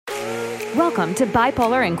Welcome to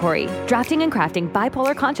Bipolar Inquiry, drafting and crafting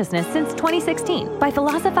bipolar consciousness since 2016 by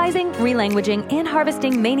philosophizing, relanguaging, and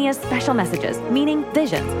harvesting mania's special messages, meaning,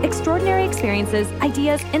 visions, extraordinary experiences,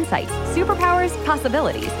 ideas, insights, superpowers,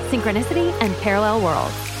 possibilities, synchronicity, and parallel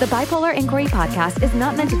worlds. The Bipolar Inquiry podcast is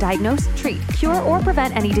not meant to diagnose, treat, cure, or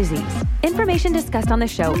prevent any disease. Information discussed on the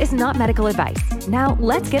show is not medical advice. Now,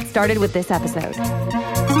 let's get started with this episode.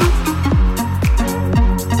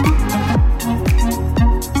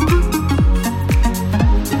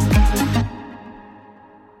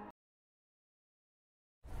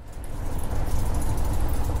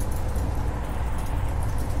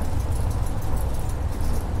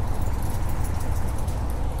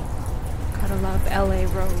 Love LA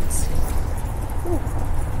roads.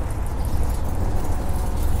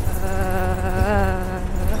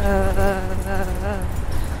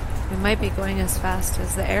 We might be going as fast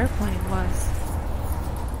as the airplane was.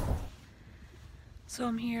 So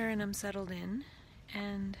I'm here and I'm settled in,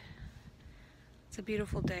 and it's a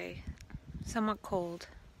beautiful day. Somewhat cold.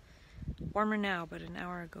 Warmer now, but an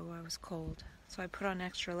hour ago I was cold. So I put on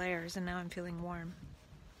extra layers and now I'm feeling warm.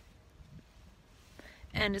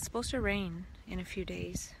 And it's supposed to rain in a few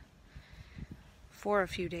days. For a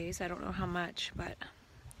few days, I don't know how much, but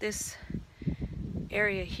this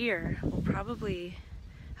area here will probably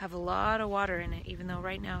have a lot of water in it, even though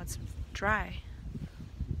right now it's dry.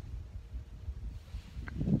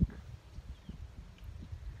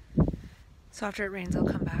 So after it rains, I'll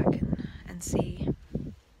come back and see.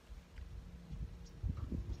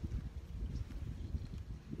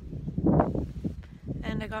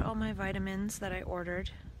 And I got all my vitamins that I ordered.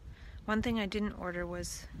 One thing I didn't order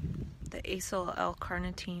was the acyl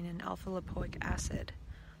L-carnitine and alpha-lipoic acid.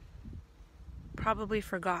 Probably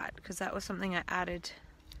forgot, because that was something I added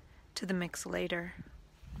to the mix later.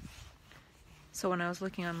 So when I was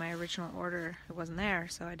looking on my original order, it wasn't there,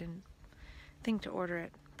 so I didn't think to order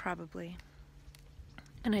it, probably.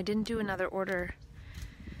 And I didn't do another order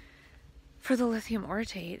for the lithium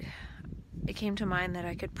orotate. It came to mind that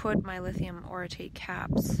I could put my lithium orotate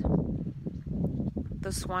caps,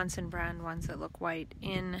 the Swanson brand ones that look white,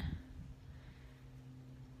 in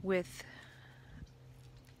with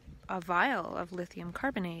a vial of lithium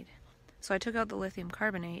carbonate. So I took out the lithium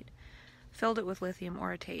carbonate, filled it with lithium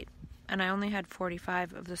orotate, and I only had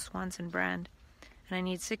 45 of the Swanson brand, and I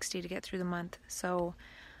need 60 to get through the month. So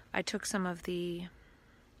I took some of the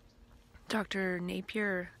Dr.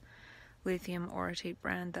 Napier lithium orotate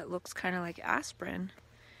brand that looks kind of like aspirin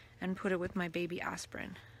and put it with my baby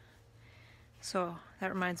aspirin. So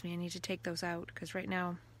that reminds me, I need to take those out, because right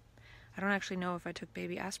now I don't actually know if I took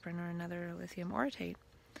baby aspirin or another lithium orotate,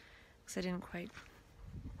 because I didn't quite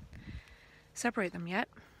separate them yet.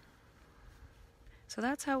 So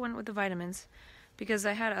that's how it went with the vitamins, because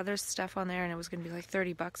I had other stuff on there and it was going to be like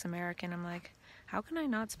 $30 American. I'm like, how can I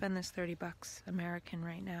not spend this $30 American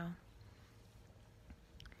right now?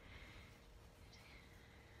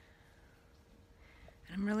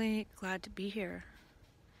 I'm really glad to be here.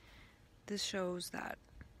 This shows that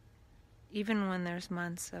even when there's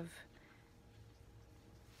months of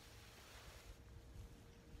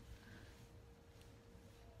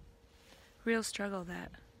real struggle,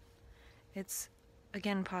 that it's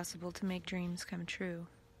again possible to make dreams come true.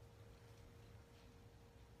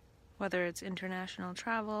 Whether it's international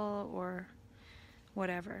travel or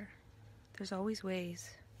whatever, there's always ways.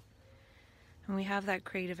 And we have that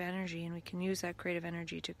creative energy, and we can use that creative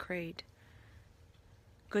energy to create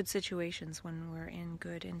good situations when we're in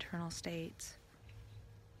good internal states.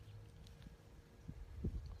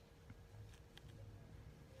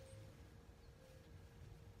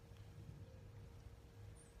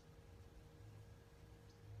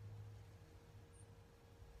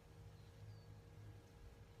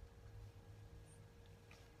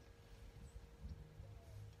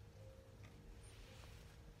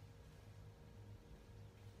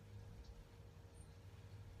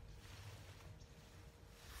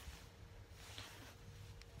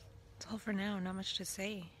 All for now, not much to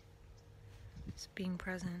say. Just being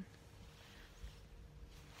present.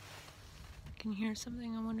 I can hear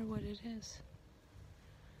something, I wonder what it is.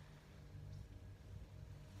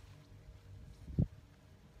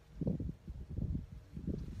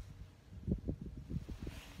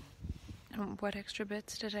 And what extra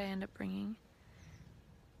bits did I end up bringing?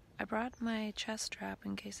 I brought my chest strap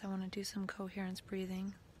in case I want to do some coherence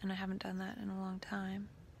breathing, and I haven't done that in a long time.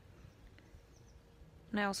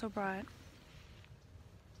 And I also brought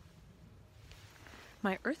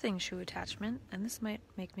my earthing shoe attachment, and this might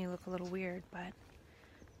make me look a little weird, but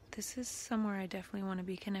this is somewhere I definitely want to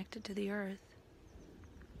be connected to the earth.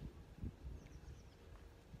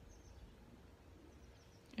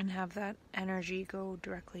 and have that energy go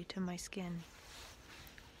directly to my skin.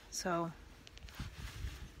 So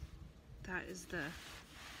that is the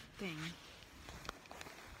thing.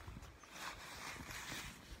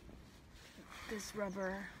 This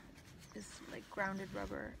rubber is like grounded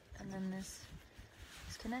rubber, and then this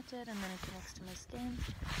is connected, and then it connects to my skin.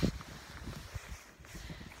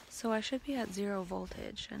 So I should be at 0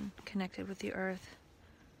 voltage and connected with the earth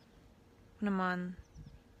when I'm on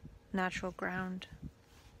natural ground,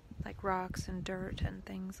 like rocks and dirt and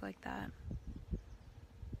things like that.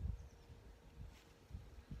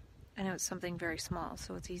 I know it's something very small,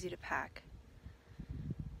 so it's easy to pack.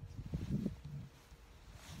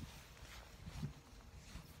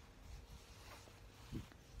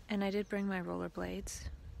 And I did bring my rollerblades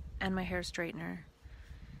and my hair straightener.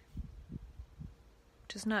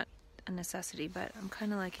 Which is not a necessity, but I'm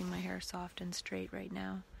kind of liking my hair soft and straight right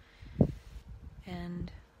now.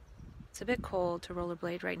 And it's a bit cold to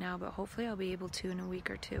rollerblade right now, but hopefully I'll be able to in a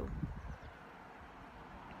week or two.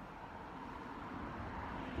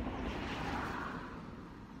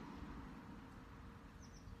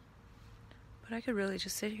 But I could really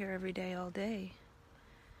just sit here every day, all day.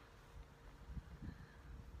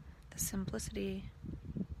 The simplicity,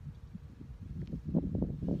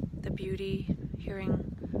 the beauty,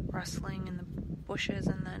 hearing rustling in the bushes,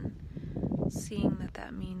 and then seeing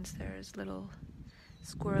that means there's little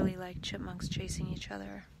squirrely-like chipmunks chasing each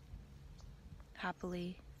other,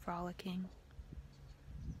 happily frolicking,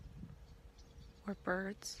 or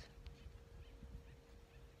birds.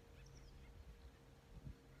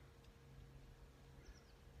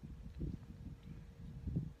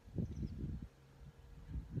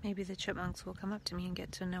 Maybe the chipmunks will come up to me and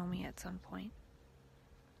get to know me at some point.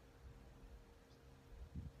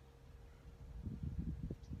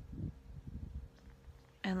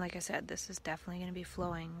 And like I said, this is definitely going to be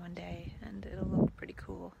flowing one day, and it'll look pretty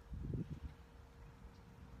cool.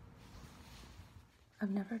 I've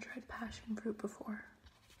never tried passion fruit before.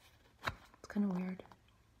 It's kind of weird.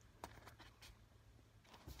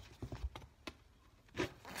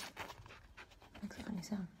 Makes a funny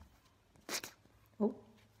sound. Oh.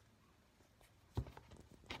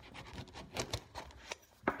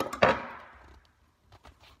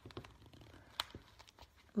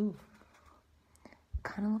 Ooh.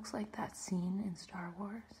 Kind of looks like that scene in Star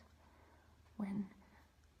Wars when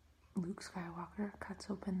Luke Skywalker cuts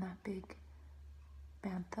open that big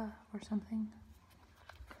bantha or something.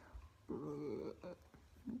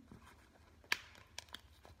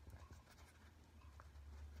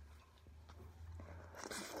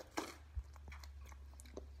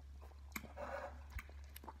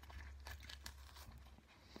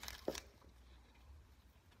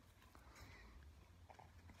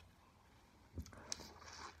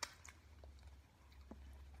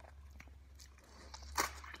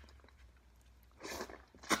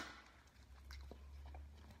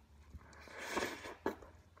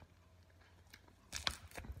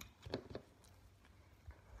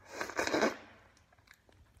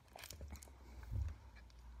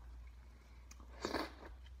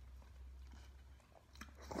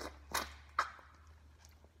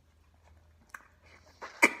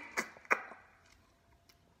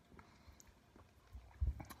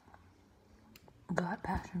 Got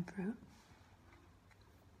passion fruit.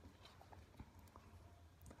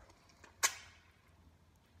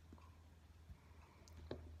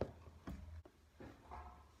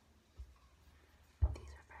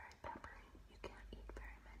 These are very peppery. You can't eat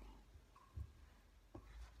very many.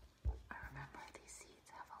 I remember these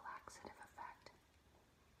seeds have a laxative effect.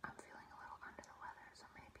 I'm feeling a little under the weather, so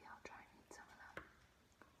maybe I'll try and eat some of them.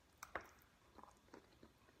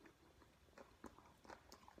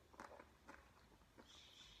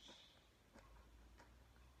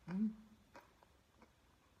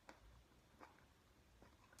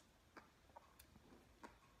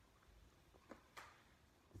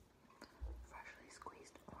 Freshly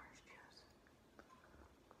squeezed orange juice.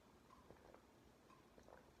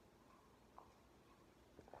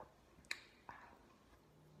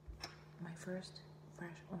 My first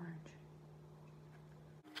fresh orange.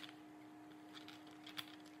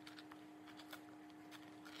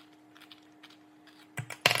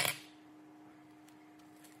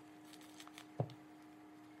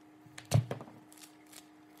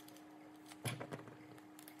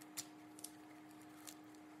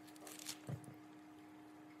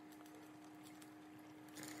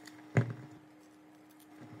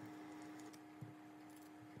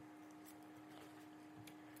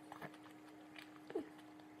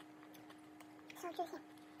 So juicy.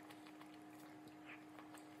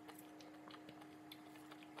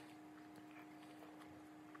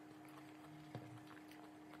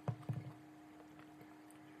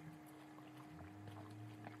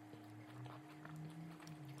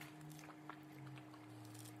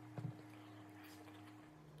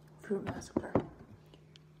 fruit massacre.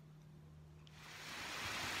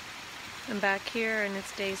 I'm back here and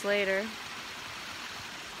it's days later.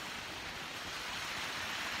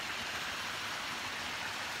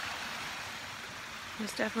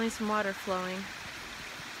 There's definitely some water flowing.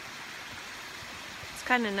 It's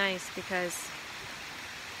kind of nice because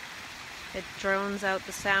it drones out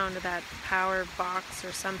the sound of that power box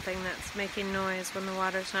or something that's making noise when the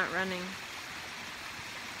water's not running.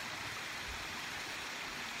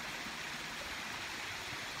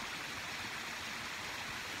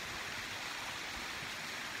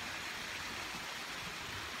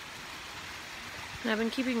 And I've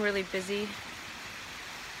been keeping really busy.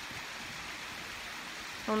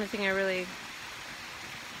 The only thing I really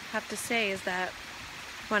have to say is that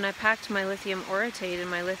when I packed my lithium orotate in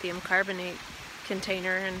my lithium carbonate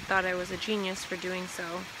container and thought I was a genius for doing so,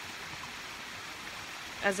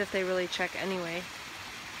 as if they really check anyway,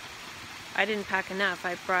 I didn't pack enough.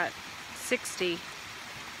 I brought 60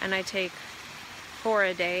 and I take 4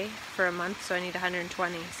 a day for a month, so I need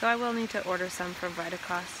 120. So I will need to order some from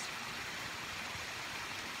Vitacost.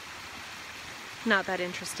 Not that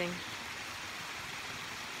interesting.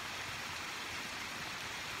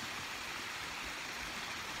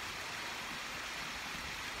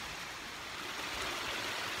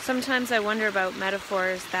 Sometimes I wonder about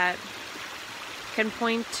metaphors that can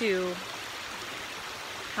point to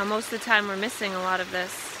how most of the time we're missing a lot of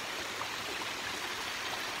this.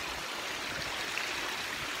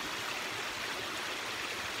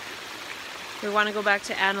 We want to go back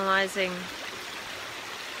to analyzing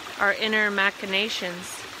our inner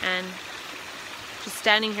machinations, and just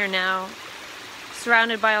standing here now,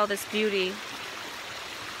 surrounded by all this beauty,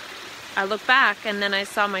 I look back and then I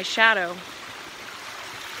saw my shadow.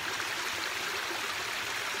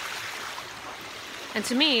 And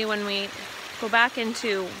to me, when we go back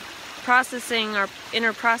into processing our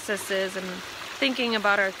inner processes and thinking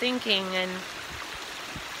about our thinking and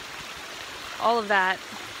all of that,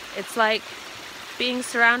 it's like being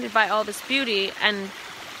surrounded by all this beauty and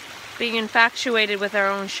being infatuated with our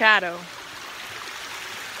own shadow.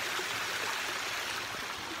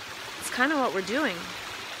 It's kind of what we're doing.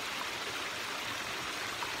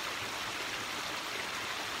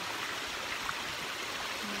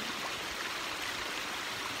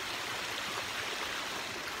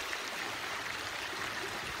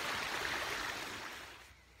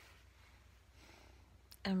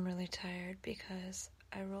 I'm really tired because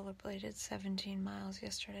I rollerbladed 17 miles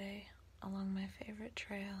yesterday along my favorite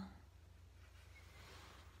trail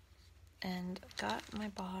and got my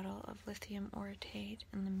bottle of lithium orotate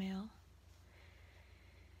in the mail.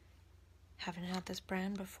 Haven't had this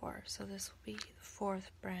brand before, so this will be the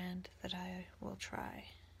 4th brand that I will try.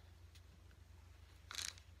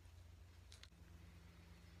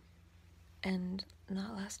 And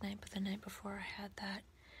not last night, but the night before, I had that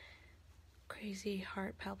crazy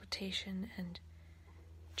heart palpitation and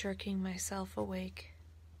jerking myself awake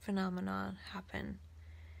phenomenon happen.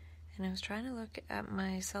 And I was trying to look at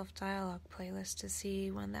my self-dialogue playlist to see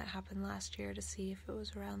when that happened last year, to see if it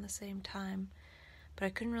was around the same time, but I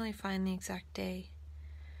couldn't really find the exact day,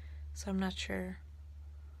 so I'm not sure.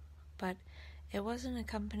 But it wasn't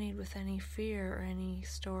accompanied with any fear or any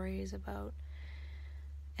stories about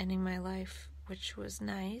ending my life, which was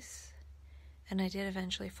nice, and I did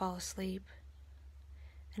eventually fall asleep,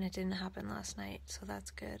 and it didn't happen last night, so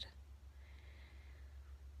that's good.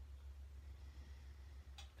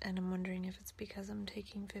 And I'm wondering if it's because I'm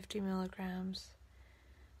taking 50 milligrams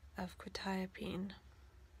of quetiapine.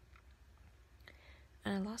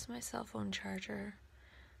 And I lost my cell phone charger,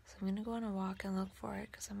 so I'm going to go on a walk and look for it,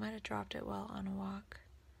 because I might have dropped it while on a walk.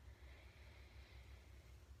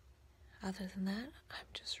 Other than that, I'm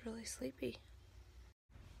just really sleepy.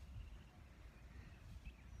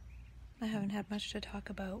 I haven't had much to talk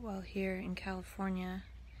about while here in California.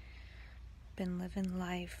 Been living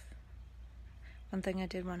life. One thing I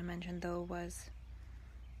did want to mention, though, was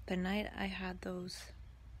the night I had those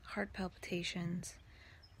heart palpitations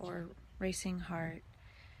or racing heart,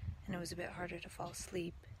 and it was a bit harder to fall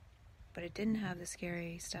asleep, but it didn't have the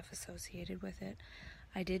scary stuff associated with it.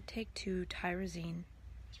 I did take 2 tyrosine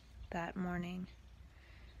that morning,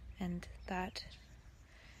 and that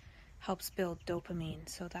helps build dopamine,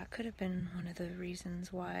 so that could have been one of the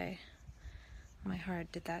reasons why my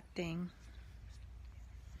heart did that thing.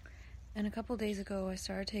 And a couple days ago, I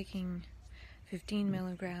started taking 15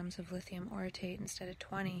 milligrams of lithium orotate instead of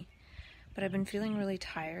 20, but I've been feeling really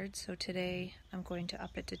tired, so today I'm going to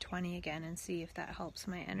up it to 20 again and see if that helps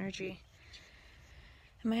my energy.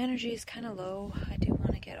 And my energy is kind of low. I do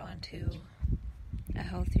want to get onto a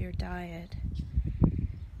healthier diet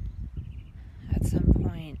at some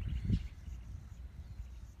point.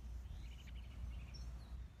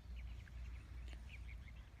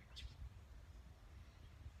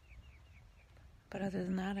 But other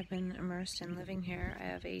than that, I've been immersed in living here. I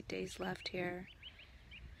have 8 days left here.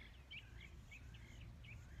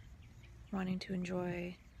 Wanting to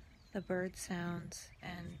enjoy the bird sounds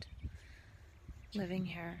and living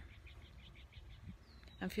here.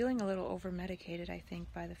 I'm feeling a little over-medicated, I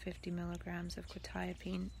think, by the 50 milligrams of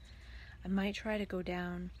quetiapine. I might try to go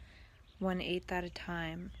down 1/8 at a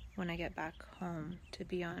time when I get back home to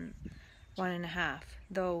be on 1.5.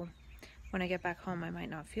 Though, when I get back home, I might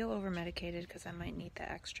not feel over-medicated because I might need the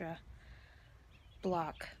extra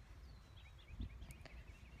block.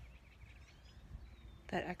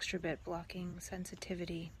 That extra bit blocking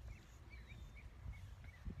sensitivity.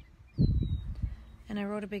 And I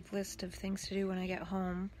wrote a big list of things to do when I get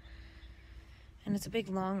home. And it's a big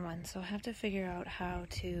long one, so I have to figure out how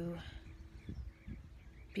to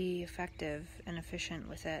be effective and efficient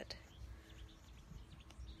with it.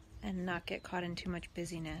 And not get caught in too much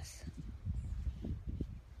busyness.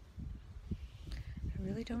 I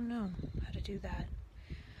really don't know how to do that.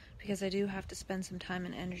 Because I do have to spend some time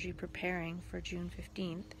and energy preparing for June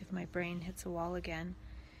 15th if my brain hits a wall again.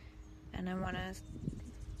 And I want to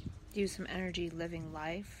use some energy living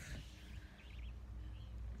life.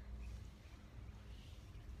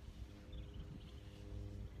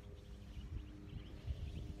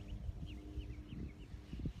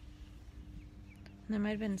 And there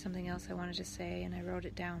might have been something else I wanted to say and I wrote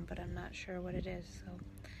it down, but I'm not sure what it is, so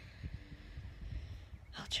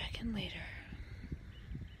I'll check in later.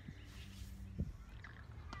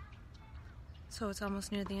 So it's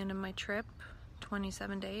almost near the end of my trip,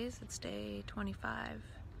 27 days, it's day 25.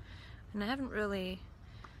 And I haven't really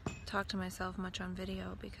talked to myself much on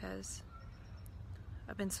video because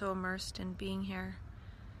I've been so immersed in being here.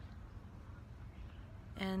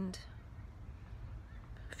 And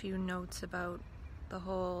a few notes about the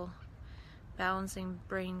whole balancing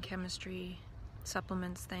brain chemistry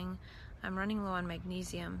supplements thing. I'm running low on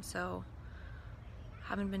magnesium, so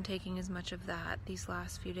haven't been taking as much of that these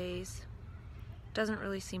last few days. Doesn't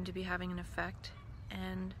really seem to be having an effect.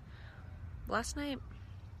 And last night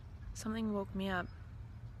something woke me up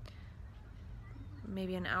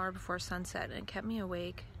maybe an hour before sunset and it kept me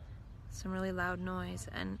awake. Some really loud noise,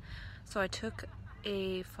 and so I took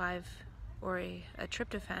a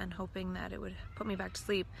tryptophan hoping that it would put me back to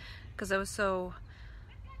sleep because I was so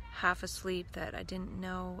half asleep that I didn't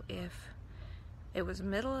know if it was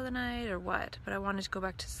middle of the night or what, but I wanted to go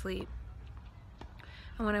back to sleep.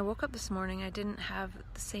 And when I woke up this morning, I didn't have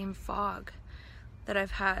the same fog that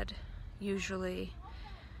I've had usually,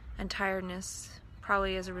 and tiredness,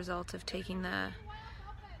 probably as a result of taking the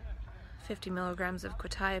 50 milligrams of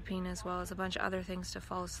quetiapine as well as a bunch of other things to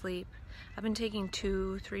fall asleep. I've been taking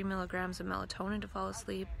 2-3 milligrams of melatonin to fall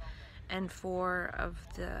asleep and 4 of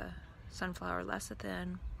the sunflower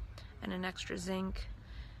lecithin and an extra zinc.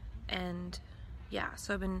 And yeah,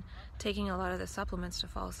 so I've been taking a lot of the supplements to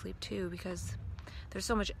fall asleep too because there's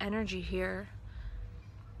so much energy here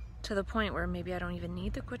to the point where maybe I don't even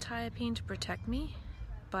need the quetiapine to protect me,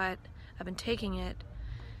 but I've been taking it,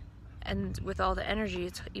 and with all the energy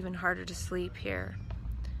it's even harder to sleep here.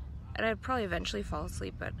 And I'd probably eventually fall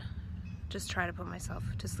asleep, but just try to put myself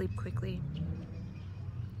to sleep quickly.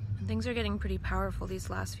 And things are getting pretty powerful these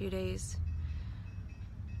last few days.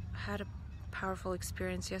 I had a powerful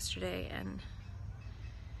experience yesterday, and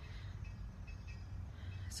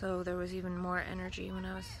so there was even more energy when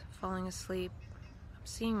I was falling asleep. I'm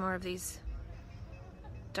seeing more of these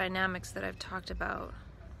dynamics that I've talked about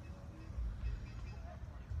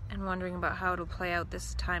and wondering about how it'll play out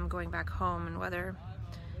this time going back home and whether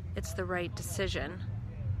it's the right decision.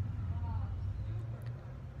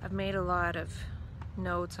 I've made a lot of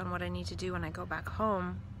notes on what I need to do when I go back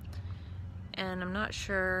home, and I'm not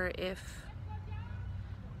sure if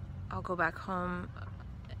I'll go back home,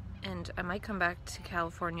 and I might come back to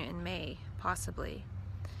California in May, possibly.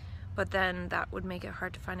 But then that would make it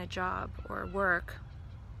hard to find a job or work.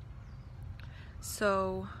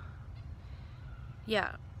 So,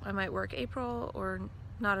 yeah, I might work April or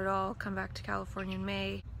not at all, come back to California in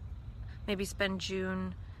May, maybe spend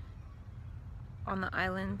June on the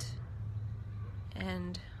island,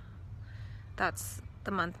 and that's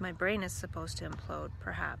the month my brain is supposed to implode,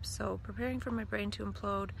 perhaps. So preparing for my brain to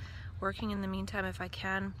implode, working in the meantime if I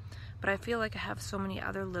can, but I feel like I have so many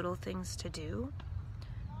other little things to do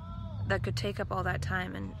that could take up all that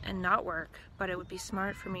time and not work, but it would be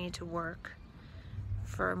smart for me to work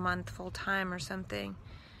for a month full time or something,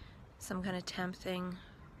 some kind of temp thing,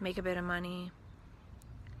 make a bit of money.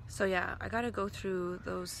 So yeah, I gotta go through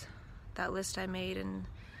that list I made and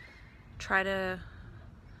try to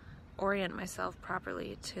orient myself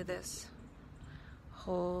properly to this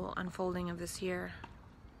whole unfolding of this year.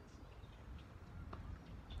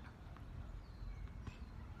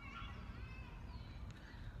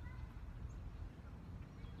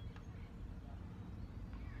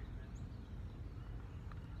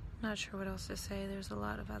 Not sure what else to say. There's a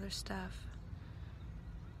lot of other stuff.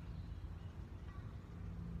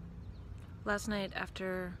 Last night,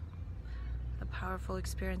 after a powerful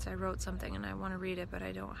experience, I wrote something and I want to read it, but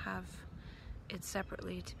I don't have it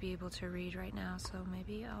separately to be able to read right now, so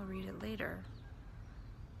maybe I'll read it later.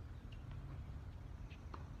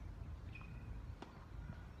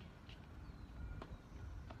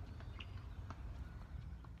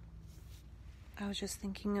 I was just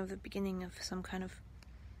thinking of the beginning of some kind of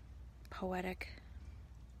poetic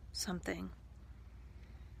something.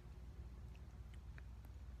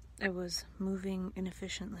 It was moving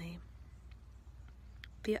inefficiently.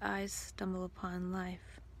 The eyes stumble upon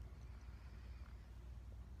life.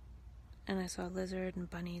 And I saw a lizard and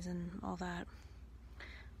bunnies and all that.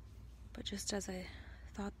 But just as I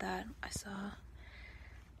thought that, I saw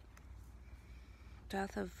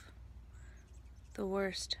death of the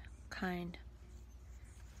worst kind.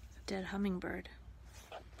 A dead hummingbird.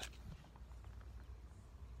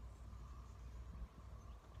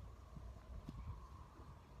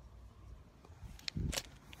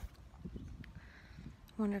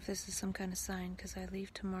 I wonder if this is some kind of sign, because I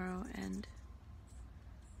leave tomorrow, and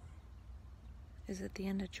is it the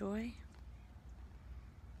end of joy?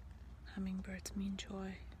 Hummingbirds mean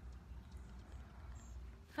joy.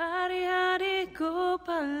 Hari Hari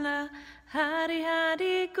Gopala, Hari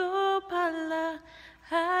Hari Gopala,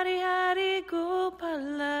 Hari Hari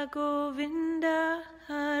Gopala, Govinda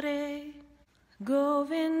Hare,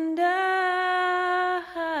 Govinda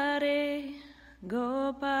Hare,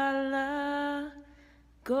 Gopala,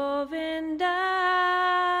 Govinda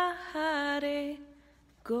Hare,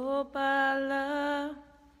 Gopala,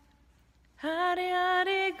 Hare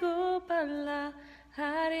Hare Gopala,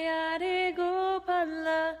 Hare Hare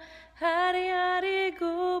Gopala, Hare Hare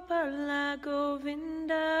Gopala,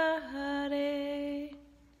 Govinda Hare.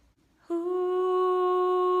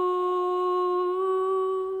 Ooh,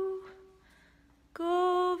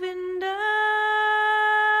 Govinda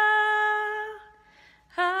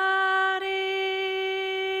Hare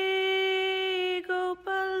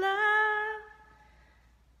Gopala,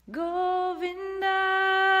 Govinda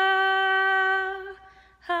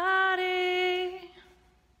Hare.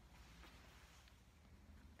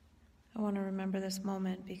 I want to remember this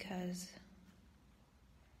moment because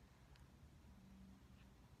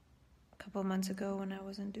a couple months ago when I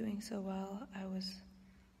wasn't doing so well, I was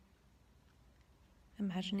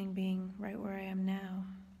imagining being right where I am now.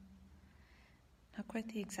 Not quite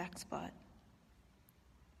the exact spot,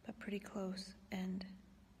 but pretty close, and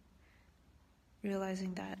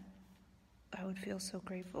realizing that I would feel so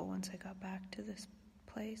grateful once I got back to this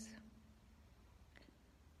place.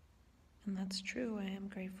 And that's true, I am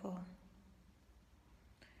grateful.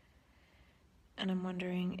 And I'm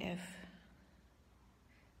wondering if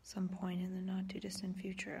some point in the not too distant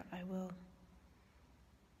future I will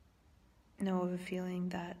know of a feeling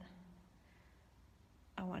that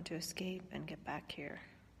I want to escape and get back here.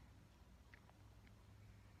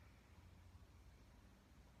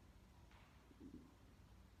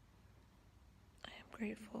 I am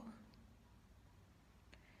grateful.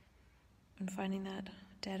 And finding that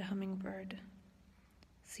dead hummingbird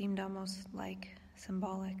seemed almost like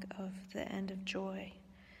symbolic of the end of joy.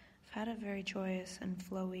 I've had a very joyous and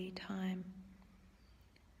flowy time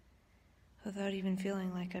without even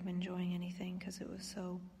feeling like I'm enjoying anything because it was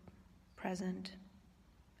so present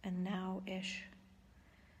and now-ish.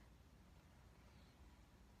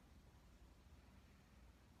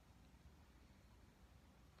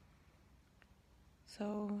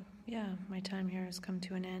 So, yeah, my time here has come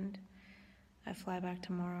to an end. I fly back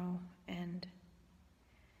tomorrow and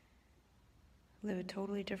live a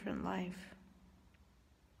totally different life.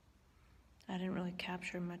 I didn't really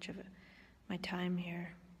capture much of my time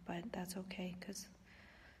here, but that's okay, because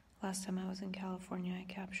last time I was in California, I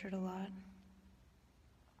captured a lot.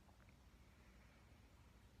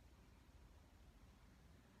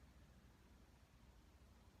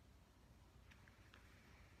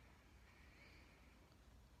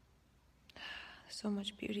 So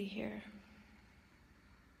much beauty here.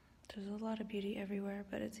 There's a lot of beauty everywhere,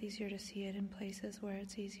 but it's easier to see it in places where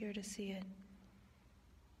it's easier to see it.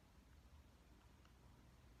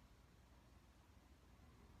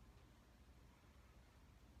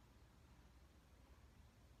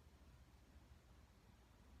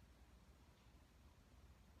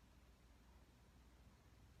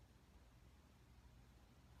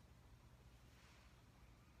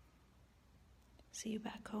 See you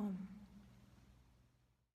back home.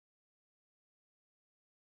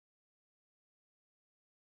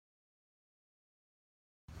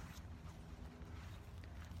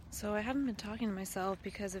 So I haven't been talking to myself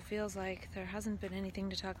because it feels like there hasn't been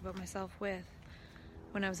anything to talk about myself with.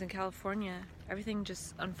 When I was in California, everything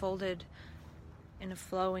just unfolded in a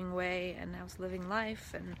flowing way, and I was living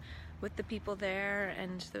life and with the people there,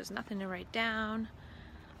 and there was nothing to write down,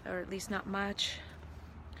 or at least not much.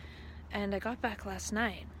 And I got back last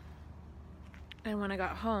night, and when I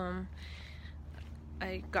got home,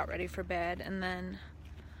 I got ready for bed, and then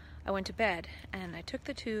I went to bed, and I took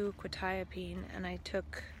the 2 quetiapine, and I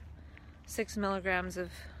took 6 milligrams of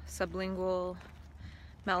sublingual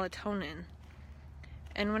melatonin.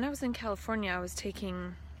 And when I was in California, I was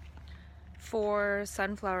taking 4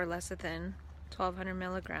 sunflower lecithin, 1,200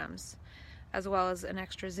 milligrams, as well as an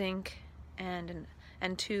extra zinc and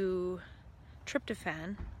 2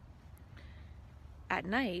 tryptophan at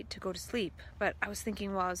night to go to sleep. But I was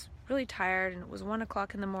thinking, well, I was really tired, and it was 1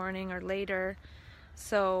 o'clock in the morning or later,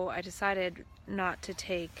 so I decided not to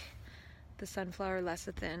take the sunflower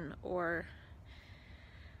lecithin or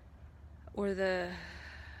the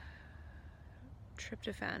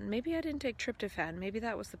tryptophan. Maybe I didn't take tryptophan. Maybe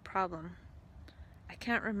that was the problem. I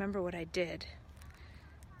can't remember what I did.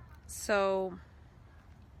 So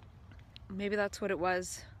maybe that's what it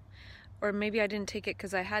was. Or maybe I didn't take it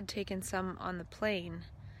because I had taken some on the plane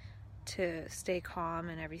to stay calm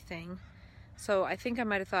and everything. So I think I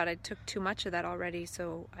might have thought I took too much of that already,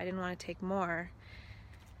 so I didn't want to take more.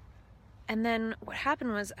 And then what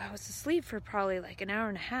happened was I was asleep for probably like an hour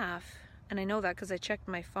and a half. And I know that because I checked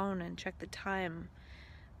my phone and checked the time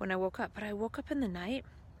when I woke up. But I woke up in the night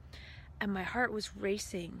and my heart was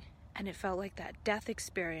racing, and it felt like that death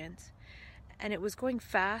experience. And it was going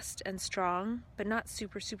fast and strong, but not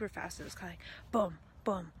super, super fast. It was kind of like boom,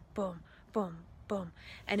 boom, boom, boom, boom.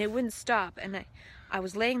 And it wouldn't stop. And I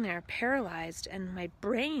was laying there paralyzed, and my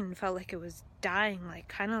brain felt like it was dying, like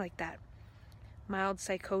kind of like that mild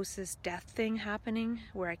psychosis death thing happening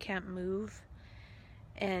where I can't move.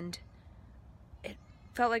 And it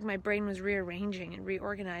felt like my brain was rearranging and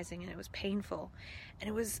reorganizing, and it was painful.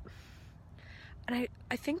 And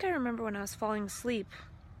I think I remember when I was falling asleep,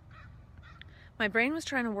 my brain was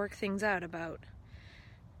trying to work things out about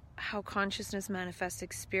how consciousness manifests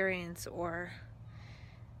experience, or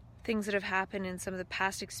things that have happened in some of the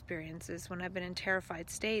past experiences when I've been in terrified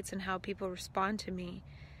states, and how people respond to me.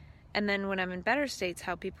 And then when I'm in better states,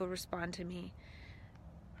 how people respond to me.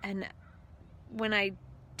 And when I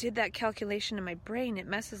did that calculation in my brain, it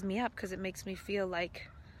messes me up because it makes me feel like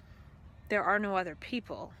there are no other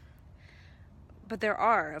people. But there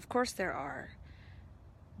are, of course there are.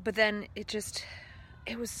 But then it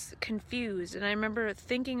was confused. And I remember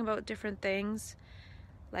thinking about different things,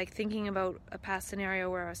 like thinking about a past scenario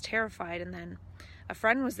where I was terrified, and then a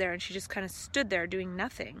friend was there and she just kind of stood there doing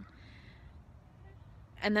nothing.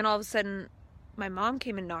 And then all of a sudden, my mom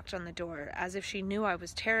came and knocked on the door as if she knew I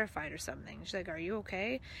was terrified or something. She's like, "Are you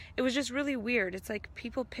okay?" It was just really weird. It's like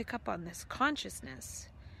people pick up on this consciousness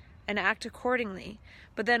and act accordingly.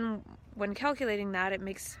 But then when calculating that, it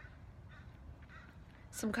makes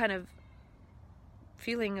some kind of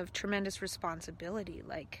feeling of tremendous responsibility.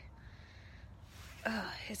 Like,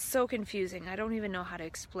 it's so confusing. I don't even know how to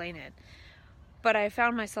explain it. But I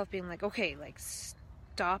found myself being like, okay, like,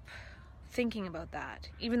 stop thinking about that.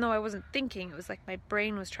 Even though I wasn't thinking, it was like my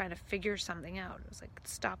brain was trying to figure something out. It was like,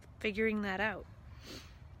 stop figuring that out.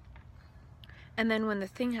 And then when the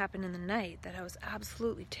thing happened in the night, that I was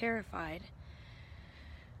absolutely terrified,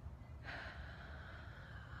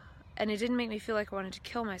 and it didn't make me feel like I wanted to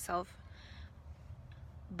kill myself,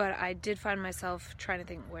 but I did find myself trying to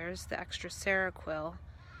think, where's the extra Seroquel?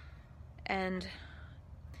 And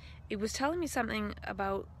it was telling me something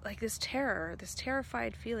about like this terror, this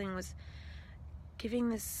terrified feeling was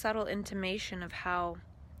giving this subtle intimation of how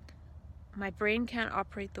my brain can't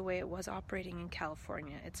operate the way it was operating in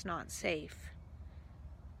California. It's not safe.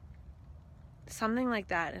 Something like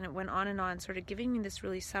that. And it went on, sort of giving me this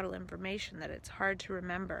really subtle information that it's hard to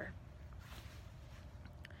remember.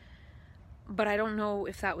 But I don't know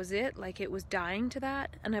if that was it, like it was dying to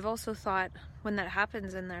that. And I've also thought when that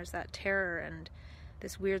happens and there's that terror and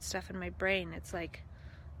this weird stuff in my brain, it's like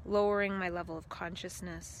lowering my level of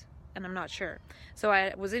consciousness, and I'm not sure. So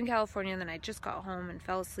I was in California, and then I just got home and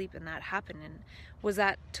fell asleep, and that happened. And was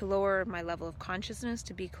that to lower my level of consciousness,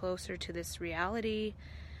 to be closer to this reality?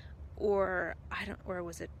 Or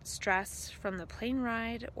was it stress from the plane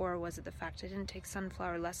ride? Or was it the fact I didn't take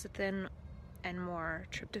sunflower lecithin and more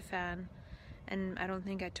tryptophan? And I don't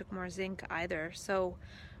think I took more zinc either. So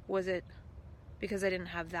was it because I didn't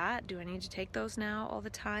have that? Do I need to take those now all the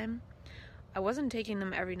time? I wasn't taking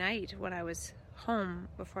them every night when I was home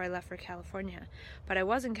before I left for California. But I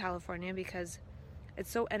was in California because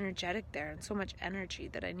it's so energetic there and so much energy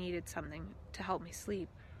that I needed something to help me sleep.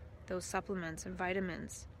 Those supplements and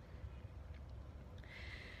vitamins.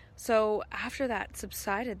 So after that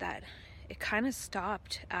subsided, that it kind of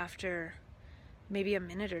stopped after maybe a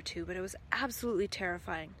minute or two, but it was absolutely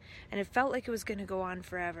terrifying. And it felt like it was going to go on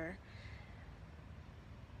forever.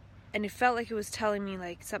 And it felt like it was telling me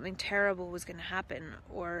like something terrible was going to happen,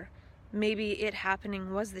 or maybe it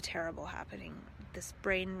happening was the terrible happening, this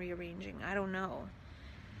brain rearranging. I don't know.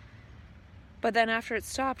 But then after it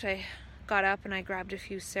stopped, I got up and I grabbed a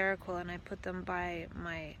few Seroquel and I put them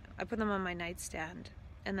on my nightstand,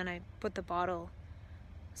 and then I put the bottle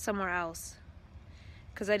somewhere else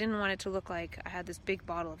because I didn't want it to look like I had this big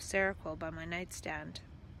bottle of Seroquel by my nightstand,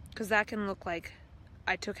 because that can look like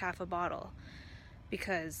I took half a bottle,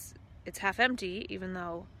 because it's half empty, even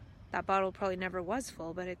though that bottle probably never was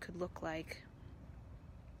full, but it could look like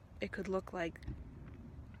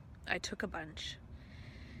I took a bunch.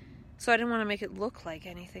 So I didn't want to make it look like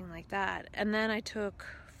anything like that. And then I took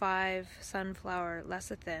 5 sunflower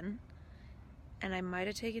lecithin, and I might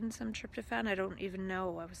have taken some tryptophan. I don't even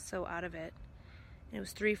know. I was so out of it. And it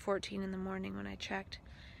was 3:14 in the morning when I checked.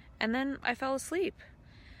 And then I fell asleep.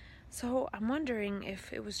 So I'm wondering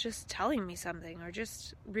if it was just telling me something or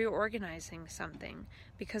just reorganizing something,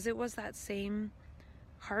 because it was that same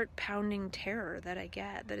heart-pounding terror that I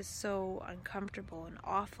get that is so uncomfortable and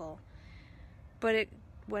awful. But it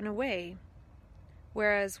went away.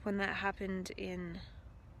 Whereas when that happened in,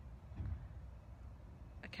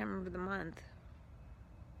 I can't remember the month,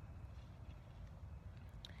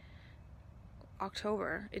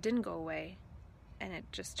 October, it didn't go away, and it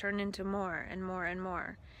just turned into more and more and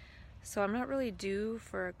more. So I'm not really due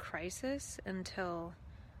for a crisis until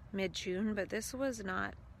mid-June, but this was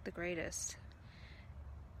not the greatest.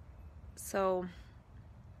 So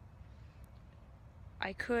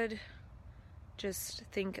I could just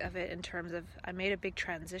think of it in terms of, I made a big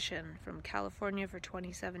transition from California for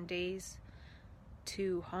 27 days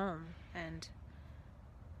to home, and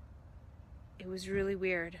it was really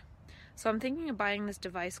weird. So I'm thinking of buying this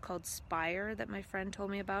device called Spire that my friend told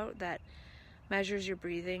me about, that measures your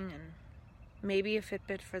breathing, and maybe a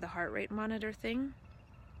Fitbit for the heart rate monitor thing,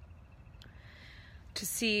 to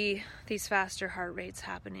see these faster heart rates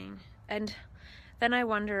happening. And then I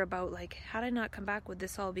wonder about, like, had I not come back, would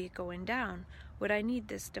this all be going down? Would I need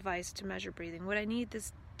this device to measure breathing? Would I need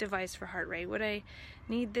this device for heart rate? Would I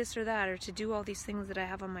need this or that, or to do all these things that I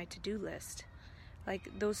have on my to-do list?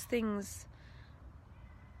 Like, those things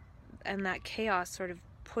and that chaos sort of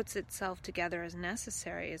puts itself together as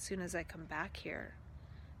necessary as soon as I come back here.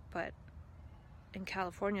 But in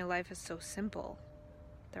California, life is so simple.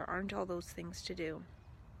 There aren't all those things to do.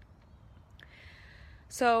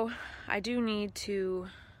 So I do need to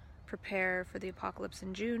prepare for the apocalypse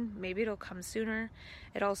in June. Maybe it'll come sooner.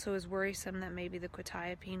 It also is worrisome that maybe the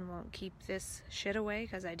quetiapine won't keep this shit away,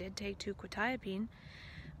 because I did take 2 quetiapine,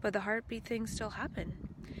 but the heartbeat things still happen.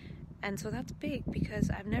 And so that's big, because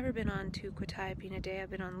I've never been on 2 quetiapine a day. I've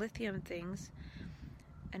been on lithium things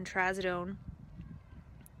and trazodone,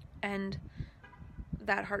 and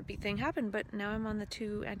that heartbeat thing happened, but now I'm on the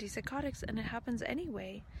 2 antipsychotics and it happens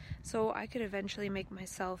anyway. So I could eventually make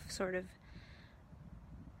myself sort of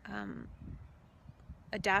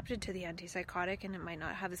adapted to the antipsychotic, and it might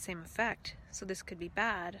not have the same effect. So this could be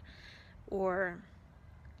bad, or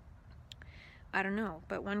I don't know.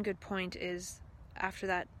 But one good point is, after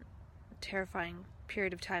that terrifying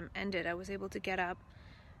period of time ended, I was able to get up,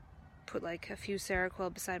 put like a few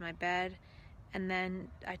Seroquel beside my bed, and then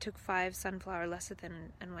I took 5 sunflower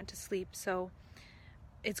lecithin and went to sleep. So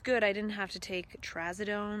it's good. I didn't have to take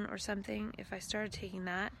trazodone or something. If I started taking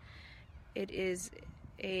that, it is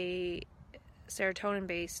a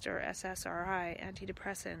serotonin-based or SSRI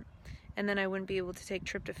antidepressant, and then I wouldn't be able to take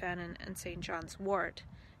tryptophan and St. John's wort,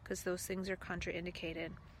 because those things are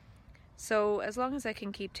contraindicated. So as long as I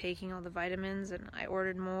can keep taking all the vitamins, and I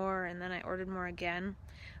ordered more, and then I ordered more again.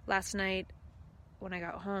 Last night when I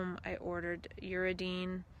got home, I ordered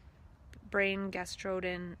uridine, brain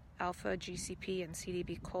gastrodin, alpha GCP, and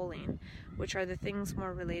CDB choline, which are the things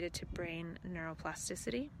more related to brain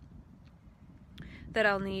neuroplasticity that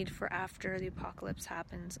I'll need for after the apocalypse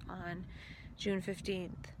happens on June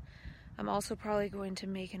 15th. I'm also probably going to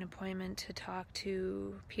make an appointment to talk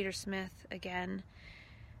to Peter Smith again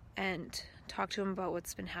and talk to him about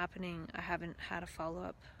what's been happening. I haven't had a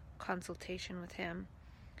follow-up consultation with him.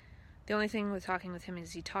 The only thing with talking with him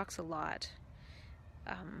is he talks a lot,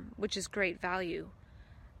 which is great value,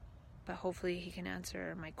 but hopefully he can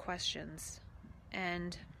answer my questions.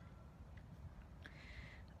 And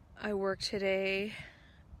I work today,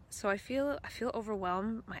 so I feel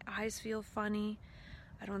overwhelmed. My eyes feel funny.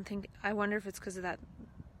 I wonder if it's because of that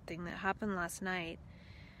thing that happened last night,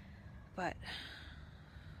 but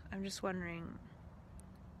I'm just wondering,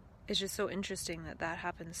 it's just so interesting that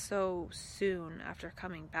happened so soon after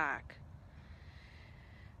coming back.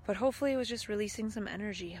 But hopefully it was just releasing some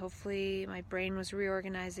energy. Hopefully my brain was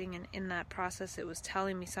reorganizing, and in that process it was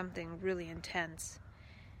telling me something really intense.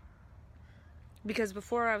 Because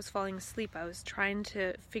before I was falling asleep, I was trying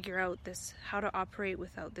to figure out how to operate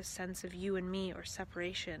without this sense of you and me or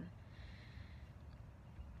separation.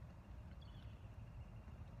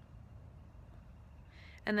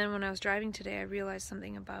 And then when I was driving today, I realized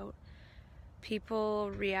something about people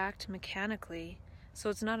react mechanically. So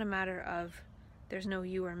it's not a matter of there's no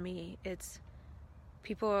you or me. It's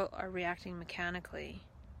people are reacting mechanically,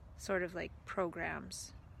 sort of like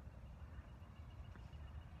programs.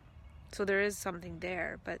 So there is something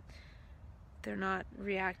there, but they're not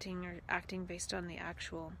reacting or acting based on the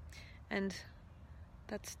actual. And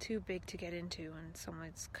that's too big to get into, and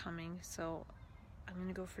someone's coming. So I'm going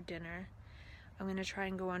to go for dinner. I'm going to try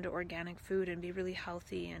and go on to organic food and be really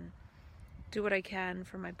healthy and do what I can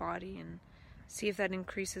for my body and see if that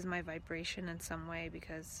increases my vibration in some way,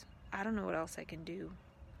 because I don't know what else I can do.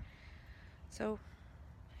 So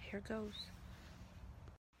here goes.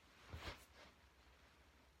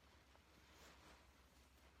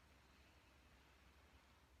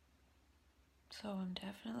 So I'm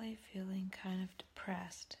definitely feeling kind of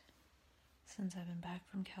depressed since I've been back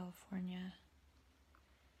from California.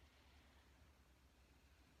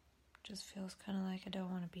 Just feels kind of like I don't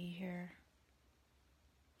want to be here,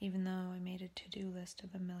 even though I made a to-do list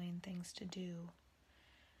of a million things to do.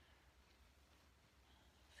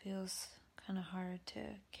 Feels kind of hard to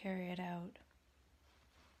carry it out.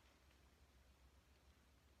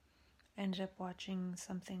 I ended up watching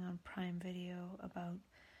something on Prime Video about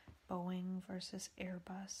Boeing versus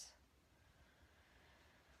Airbus,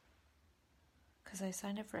 because I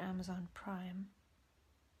signed up for Amazon Prime,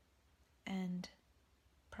 and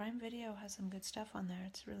Prime Video has some good stuff on there.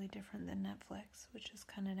 It's really different than Netflix, which is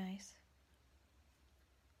kind of nice.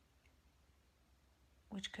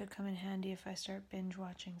 Which could come in handy if I start binge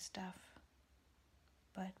watching stuff.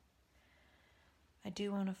 But I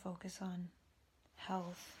do want to focus on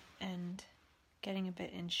health and getting a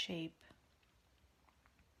bit in shape.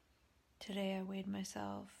 Today I weighed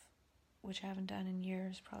myself, which I haven't done in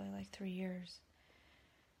years, probably like 3 years.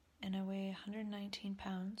 And I weigh 119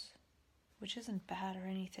 pounds. Which isn't bad or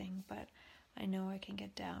anything, but I know I can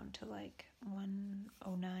get down to like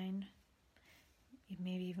 109,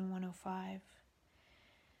 maybe even 105.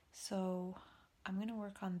 So I'm going to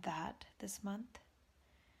work on that this month,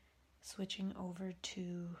 switching over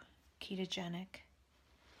to ketogenic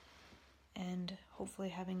and hopefully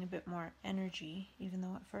having a bit more energy, even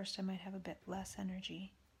though at first I might have a bit less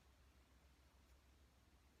energy.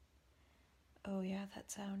 Oh yeah, that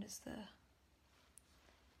sound is the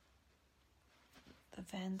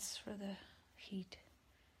vents for the heat.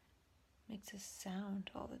 Makes this sound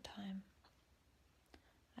all the time.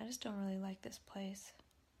 I just don't really like this place.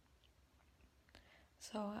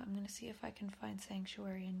 So I'm going to see if I can find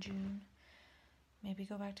sanctuary in June. Maybe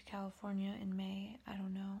go back to California in May. I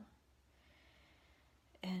don't know.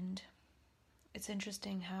 And it's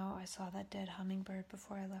interesting how I saw that dead hummingbird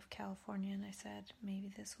before I left California, and I said,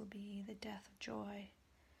 maybe this will be the death of joy.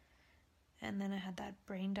 And then I had that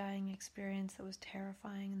brain dying experience that was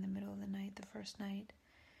terrifying in the middle of the night, the first night.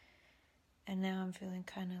 And now I'm feeling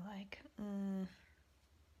kind of like,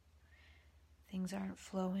 things aren't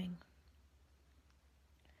flowing.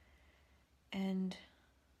 And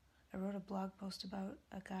I wrote a blog post about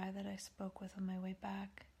a guy that I spoke with on my way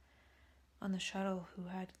back on the shuttle who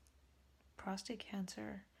had prostate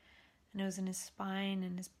cancer. And it was in his spine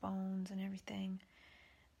and his bones and everything.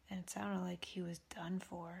 And it sounded like he was done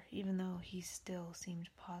for, even though he still seemed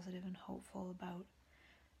positive and hopeful about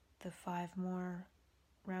the 5 more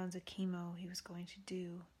rounds of chemo he was going to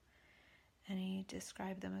do. And he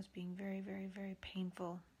described them as being very, very, very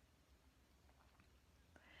painful.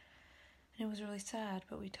 And it was really sad,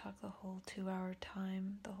 but we talked the whole 2-hour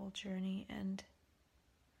time, the whole journey, and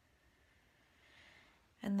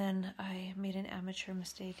then I made an amateur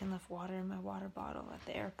mistake and left water in my water bottle at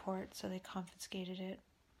the airport, so they confiscated it.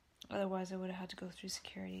 Otherwise, I would have had to go through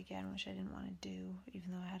security again, which I didn't want to do,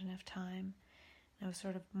 even though I had enough time. And I was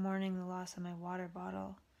sort of mourning the loss of my water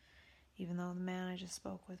bottle, even though the man I just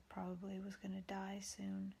spoke with probably was going to die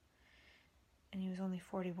soon. And he was only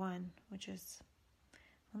 41, which is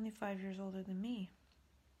only 5 years older than me.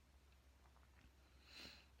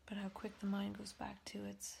 But how quick the mind goes back to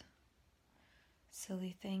its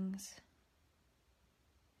silly things.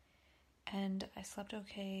 And I slept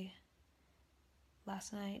okay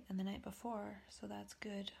last night and the night before, so that's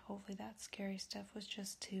good. Hopefully that scary stuff was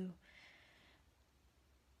just to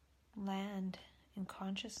land in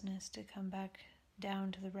consciousness, to come back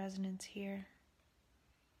down to the resonance here.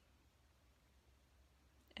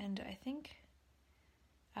 And I think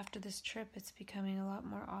after this trip, it's becoming a lot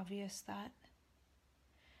more obvious that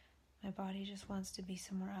my body just wants to be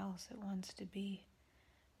somewhere else. It wants to be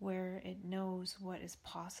where it knows what is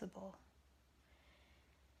possible.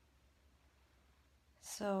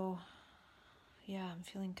 So, yeah, I'm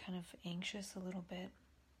feeling kind of anxious a little bit.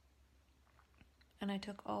 And I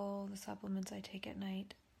took all the supplements I take at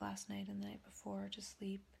night, last night and the night before, to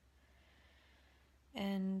sleep.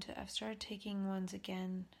 And I've started taking ones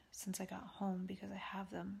again since I got home because I have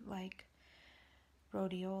them, like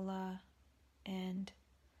rhodiola and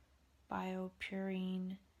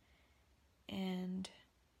biopurine, and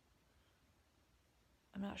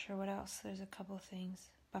I'm not sure what else. There's a couple of things.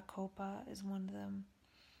 Bacopa is one of them.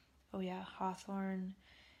 Oh yeah, hawthorn,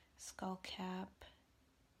 skullcap,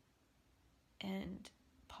 and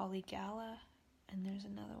polygala, and there's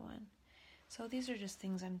another one. So these are just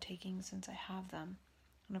things I'm taking since I have them.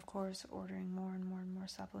 And of course, ordering more and more and more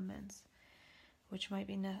supplements, which might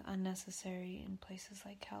be unnecessary in places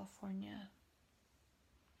like California.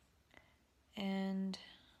 And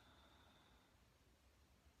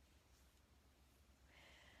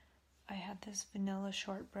I had this vanilla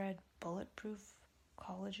shortbread bulletproof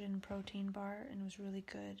collagen protein bar, and it was really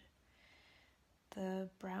good. The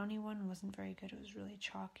brownie one wasn't very good. It was really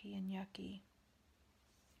chalky and yucky.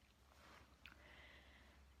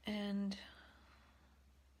 And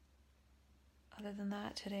other than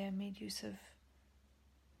that, today I made use of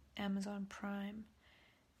Amazon Prime,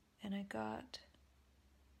 and I got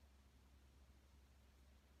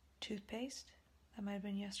toothpaste. That might have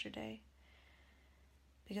been yesterday,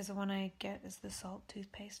 because the one I get is the salt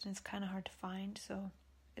toothpaste, and it's kind of hard to find, so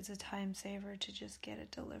it's a time saver to just get it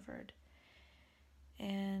delivered.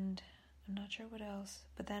 And I'm not sure what else,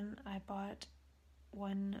 but then I bought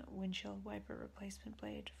one windshield wiper replacement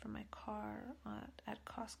blade for my car at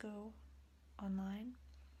Costco online.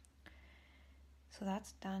 So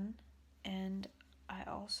that's done. And I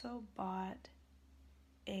also bought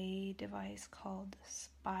a device called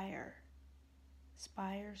Spire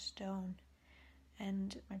Stone,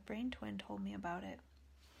 and my brain twin told me about it.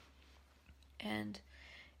 And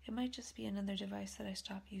it might just be another device that I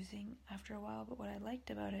stop using after a while, but what I liked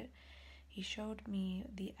about it, he showed me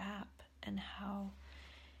the app and how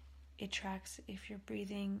it tracks if you're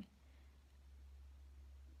breathing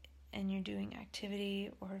and you're doing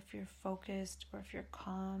activity, or if you're focused, or if you're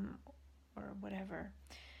calm, or whatever.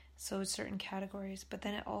 So it's certain categories, but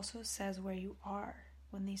then it also says where you are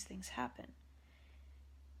when these things happen.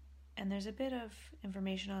 And there's a bit of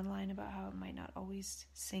information online about how it might not always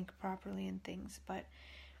sync properly in things, but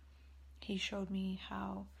he showed me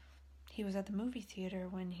how he was at the movie theater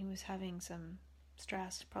when he was having some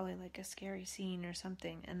stress, probably like a scary scene or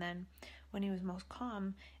something, and then when he was most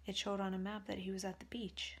calm, it showed on a map that he was at the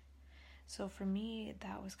beach. So for me,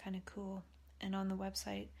 that was kind of cool. And on the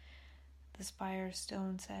website, the Spire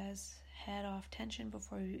Stone says, head off tension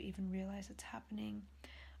before you even realize it's happening.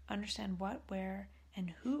 Understand what, where,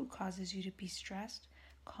 and who causes you to be stressed,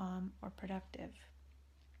 calm, or productive.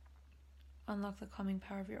 Unlock the calming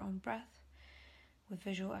power of your own breath with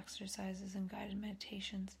visual exercises and guided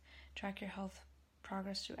meditations. Track your health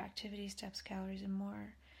progress through activity, steps, calories, and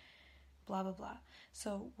more. Blah, blah, blah.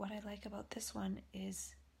 So what I like about this one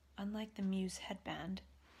is, unlike the Muse headband,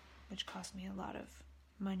 which cost me a lot of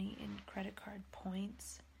money in credit card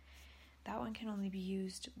points, that one can only be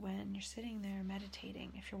used when you're sitting there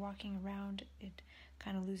meditating. If you're walking around, it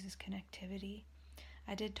kind of loses connectivity.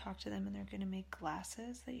 I did talk to them, and they're going to make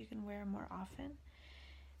glasses that you can wear more often.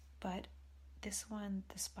 But this one,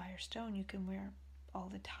 the Spire Stone, you can wear all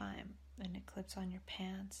the time, and it clips on your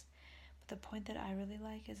pants. But the point that I really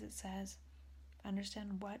like is it says,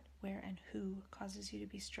 understand what, where, and who causes you to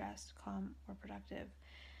be stressed, calm, or productive.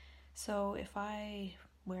 So if I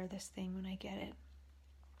wear this thing when I get it,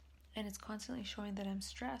 and it's constantly showing that I'm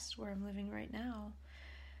stressed where I'm living right now,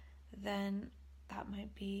 then that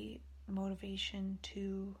might be motivation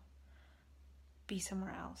to be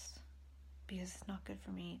somewhere else, because it's not good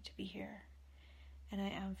for me to be here. And I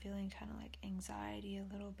am feeling kind of like anxiety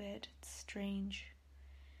a little bit. It's strange.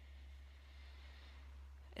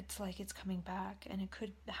 It's like it's coming back, and it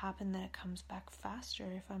could happen that it comes back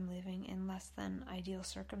faster if I'm living in less than ideal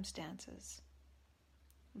circumstances,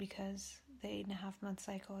 because the 8.5 month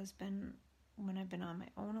cycle has been when I've been on my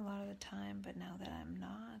own a lot of the time, but now that I'm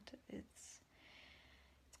not, it's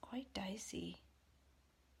quite dicey.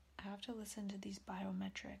 I have to listen to these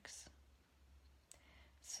biometrics,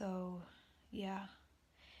 So, yeah.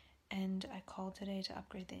 And I called today to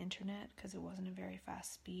upgrade the internet because it wasn't a very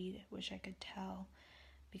fast speed, which I could tell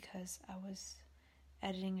because I was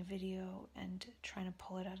editing a video and trying to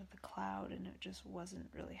pull it out of the cloud, and it just wasn't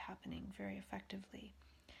really happening very effectively.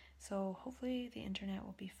 So hopefully the internet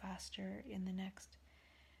will be faster in the next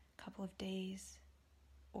couple of days,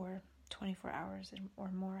 or 24 hours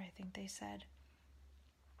or more, I think they said.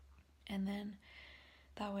 And then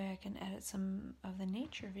that way I can edit some of the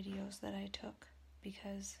nature videos that I took,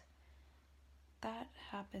 because that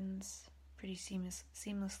happens pretty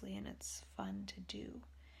seamlessly and it's fun to do.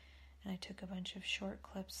 And I took a bunch of short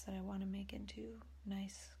clips that I want to make into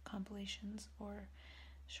nice compilations or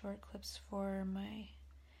short clips for my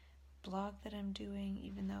blog that I'm doing,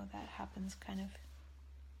 even though that happens kind of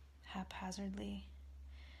haphazardly.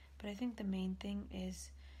 But I think the main thing is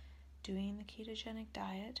doing the ketogenic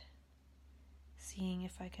diet, seeing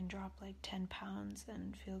if I can drop like 10 pounds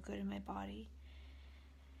and feel good in my body,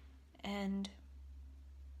 and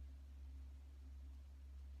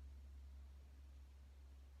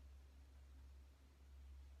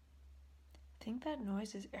I think that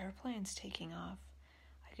noise is airplanes taking off.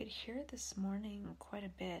 I could hear it this morning quite a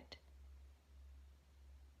bit,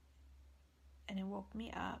 and it woke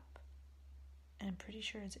me up, and I'm pretty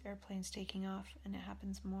sure it's airplanes taking off, and it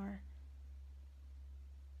happens more.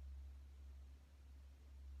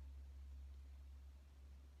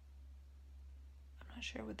 I'm not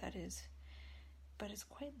sure what that is, but it's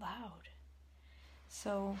quite loud.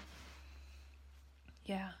 So,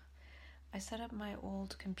 yeah, I set up my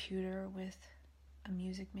old computer with a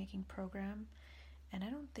music making program, and I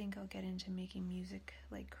don't think I'll get into making music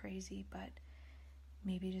like crazy, but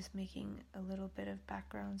maybe just making a little bit of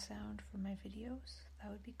background sound for my videos.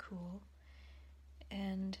 That would be cool.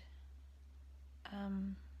 And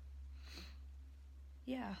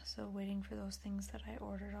yeah, so waiting for those things that I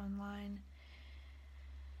ordered online.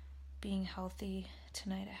 Being healthy,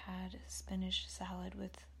 tonight I had spinach salad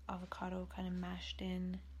with avocado kind of mashed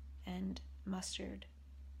in and mustard.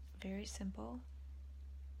 Very simple,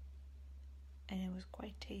 and it was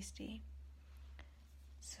quite tasty.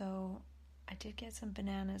 So I did get some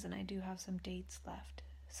bananas, and I do have some dates left,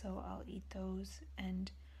 so I'll eat those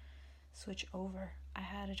and switch over. I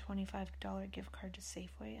had a $25 gift card to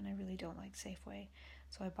Safeway, and I really don't like Safeway,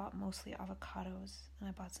 so I bought mostly avocados, and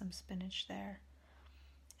I bought some spinach there,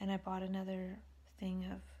 and I bought another thing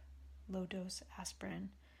of low-dose aspirin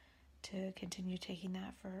to continue taking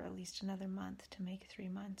that for at least another month, to make 3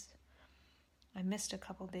 months. I missed a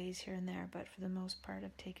couple days here and there, but for the most part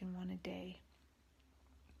I've taken one a day.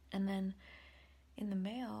 And then in the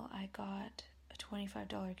mail I got a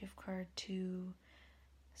 $25 gift card to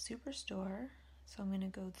Superstore, so I'm going to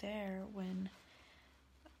go there when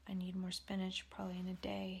I need more spinach, probably in a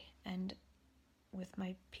day, and with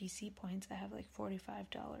my PC points I have like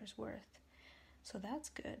 $45 worth, so that's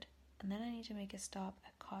good. And then I need to make a stop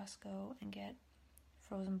at Costco and get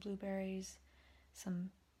frozen blueberries, some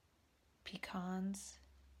pecans,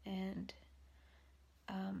 and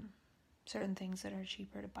certain things that are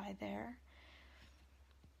cheaper to buy there.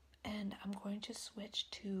 And I'm going to switch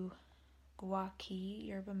to guaki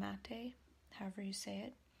yerba mate, however you say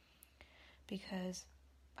it, because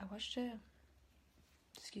I watched a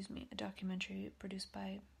documentary produced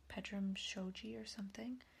by Pedram Shoji or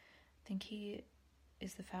something. I think he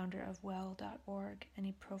is the founder of well.org, and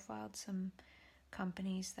he profiled some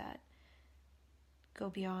companies that go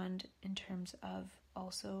beyond in terms of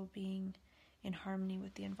also being in harmony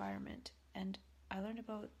with the environment. And I learned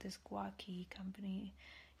about this guaki company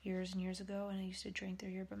years and years ago, and I used to drink their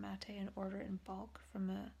yerba mate and order it in bulk from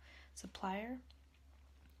a supplier,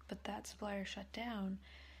 but that supplier shut down,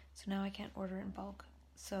 so now I can't order it in bulk.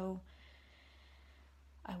 So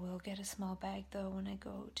I will get a small bag though when I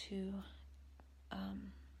go to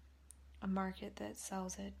a market that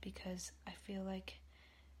sells it, because I feel like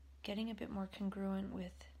getting a bit more congruent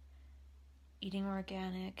with eating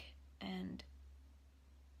organic and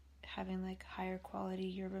having like higher quality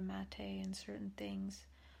yerba mate and certain things,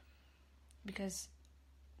 because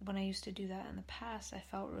when I used to do that in the past I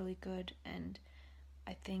felt really good, and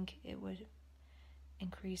I think it would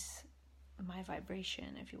increase my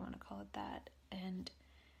vibration, if you want to call it that, and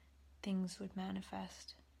things would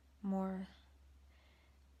manifest more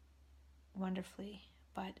wonderfully.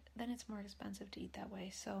 But then it's more expensive to eat that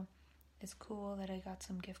way, so it's cool that I got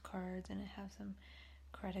some gift cards and I have some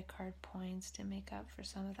credit card points to make up for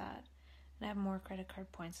some of that, and I have more credit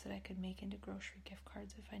card points that I could make into grocery gift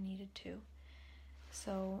cards if I needed to.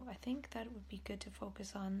 So I think that would be good to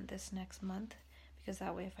focus on this next month, because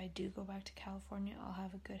that way if I do go back to California I'll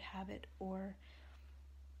have a good habit, or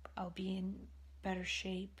I'll be in better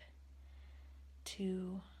shape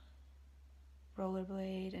to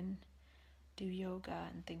rollerblade and do yoga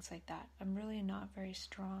and things like that. I'm really not very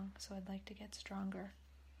strong, so I'd like to get stronger.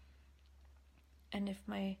 And if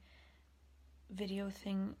my video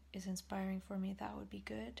thing is inspiring for me, that would be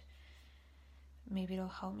good. Maybe it'll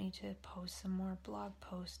help me to post some more blog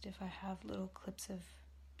posts if I have little clips of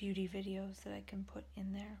beauty videos that I can put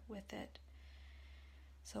in there with it.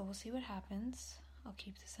 So we'll see what happens. I'll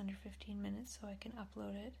keep this under 15 minutes so I can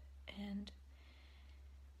upload it. And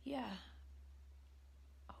yeah,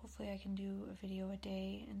 hopefully I can do a video a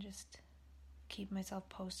day and just keep myself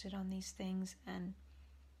posted on these things and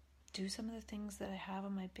do some of the things that I have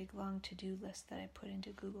on my big long to-do list that I put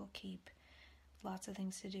into Google Keep. Lots of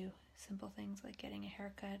things to do. Simple things like getting a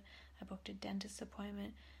haircut. I booked a dentist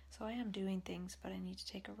appointment. So I am doing things, but I need to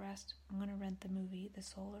take a rest. I'm going to rent the movie The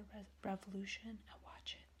Solar Revolution and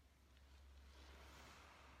watch it.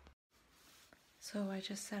 So I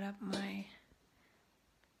just set up my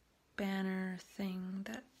banner thing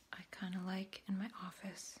that I kind of like in my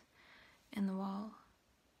office on the wall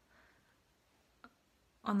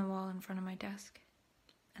in front of my desk.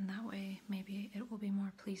 And that way, maybe it will be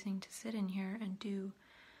more pleasing to sit in here and do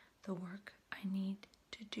the work I need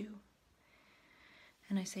to do.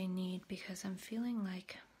 And I say need because I'm feeling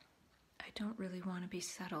like I don't really want to be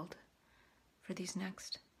settled for these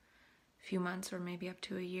next few months or maybe up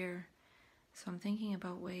to a year. So I'm thinking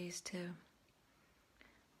about ways to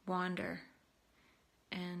wander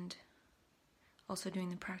and also doing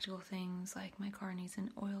the practical things like my car needs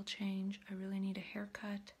an oil change. I really need a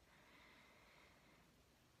haircut.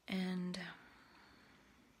 And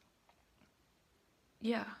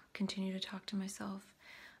yeah, continue to talk to myself.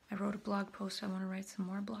 I wrote a blog post. I want to write some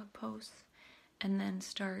more blog posts and then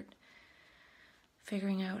start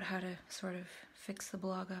figuring out how to sort of fix the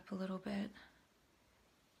blog up a little bit,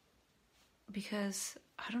 because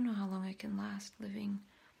I don't know how long I can last living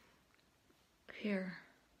here.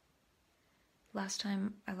 Last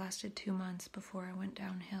time I lasted 2 months before I went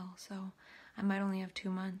downhill, so I might only have 2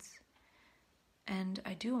 months. And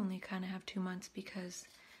I do only kind of have 2 months because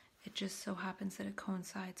it just so happens that it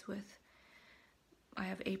coincides with, I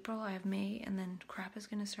have April, I have May, and then crap is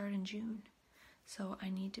going to start in June. So I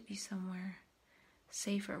need to be somewhere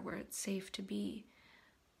safer, where it's safe to be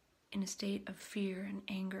in a state of fear and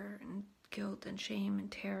anger and guilt and shame and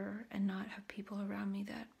terror, and not have people around me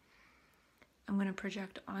that I'm going to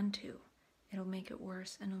project onto. It'll make it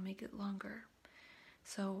worse and it'll make it longer.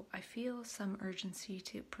 So I feel some urgency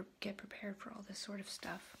to get prepared for all this sort of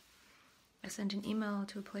stuff. I sent an email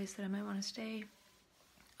to a place that I might want to stay.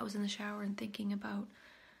 I was in the shower and thinking about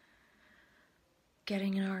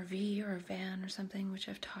getting an RV or a van or something, which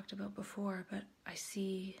I've talked about before, but I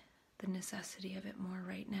see the necessity of it more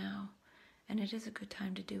right now, and it is a good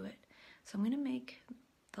time to do it. So I'm going to make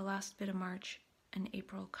the last bit of March and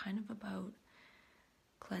April kind of about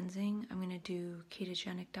cleansing. I'm going to do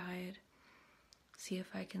ketogenic diet, see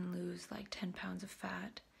if I can lose like 10 pounds of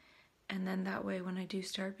fat, and then that way when I do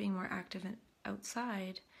start being more active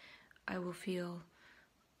outside, I will feel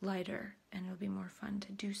lighter and it'll be more fun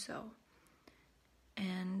to do so.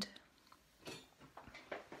 And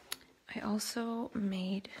I also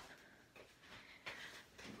made,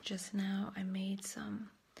 just now I made some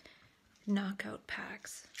knockout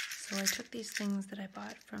packs. So I took these things that I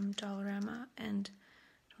bought from Dollarama, and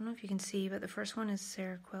I don't know if you can see, but the first one is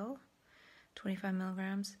Seroquel, 25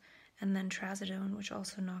 milligrams, and then Trazodone, which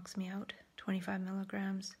also knocks me out, 25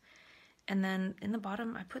 milligrams. And then in the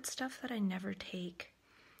bottom, I put stuff that I never take,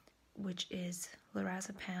 which is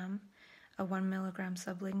lorazepam, a 1 milligram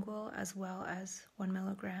sublingual, as well as 1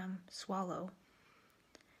 milligram swallow.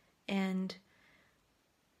 And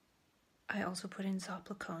I also put in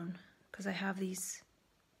Zopiclone, because I have these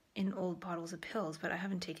in old bottles of pills, but I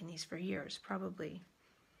haven't taken these for years, probably.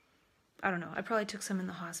 I don't know, I probably took some in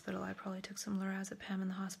the hospital. I probably took some lorazepam in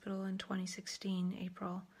the hospital in 2016,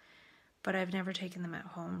 April, but I've never taken them at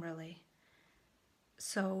home, really.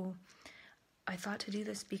 So I thought to do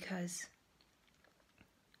this because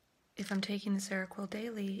if I'm taking the Seroquel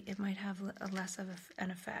daily, it might have less of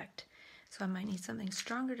an effect. So I might need something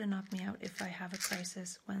stronger to knock me out if I have a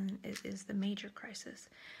crisis, when it is the major crisis.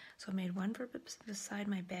 So I made one for beside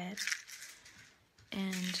my bed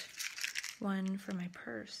and one for my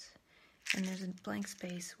purse. And there's a blank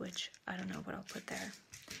space, which I don't know what I'll put there.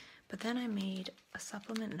 But then I made a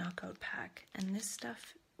supplement knockout pack, and this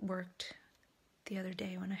stuff worked the other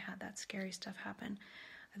day when I had that scary stuff happen.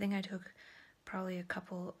 I think I took probably a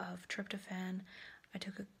couple of tryptophan. I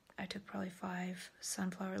took probably 5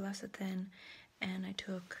 sunflower lecithin, and I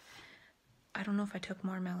took I don't know if I took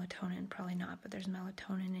more melatonin, probably not, but there's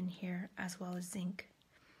melatonin in here as well as zinc.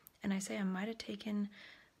 And I say I might have taken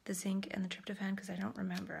the zinc and the tryptophan because I don't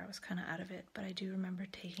remember. I was kind of out of it, but I do remember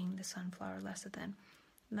taking the sunflower lecithin.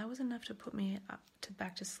 And that was enough to put me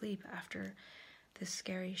back to sleep after this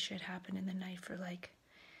scary shit happened in the night for like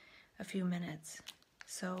a few minutes.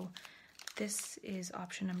 So this is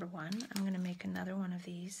option number 1. I'm going to make another one of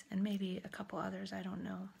these and maybe a couple others, I don't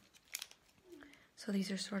know. So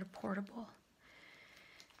these are sort of portable.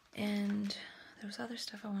 And there was other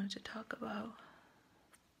stuff I wanted to talk about,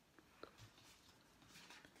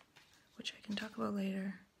 which I can talk about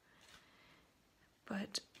later.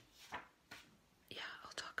 But yeah,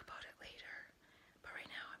 I'll talk about it later. But right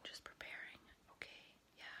now I'm just preparing. Okay,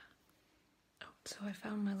 yeah. Oh, so I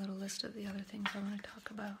found my little list of the other things I want to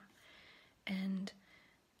talk about. And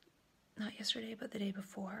not yesterday, but the day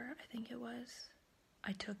before, I think it was,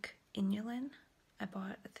 I took inulin. I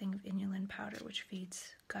bought a thing of inulin powder, which feeds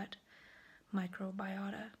gut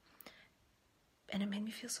microbiota. And it made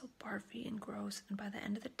me feel so barfy and gross. And by the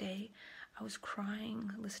end of the day, I was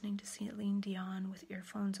crying, listening to Celine Dion with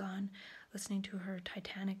earphones on, listening to her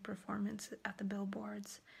Titanic performance at the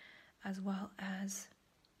billboards, as well as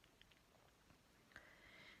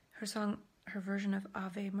her version of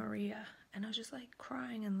Ave Maria. And I was just like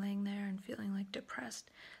crying and laying there and feeling like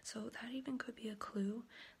depressed. So that even could be a clue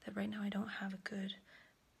that right now I don't have a good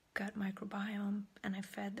gut microbiome and I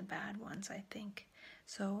fed the bad ones, I think.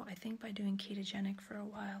 So I think by doing ketogenic for a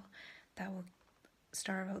while, that will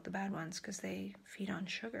starve out the bad ones because they feed on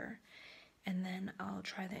sugar. And then I'll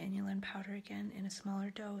try the inulin powder again in a smaller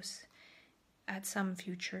dose at some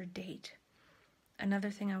future date. Another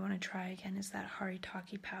thing I want to try again is that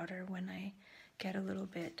haritaki powder when I get a little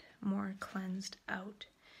bit more cleansed out.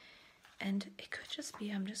 And it could just be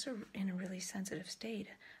I'm just in a really sensitive state.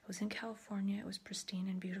 I was in California, it was pristine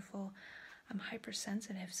and beautiful. I'm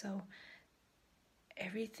hypersensitive, so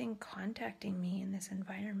everything contacting me in this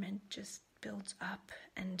environment just builds up,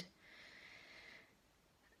 and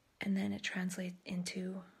then it translates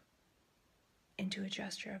into a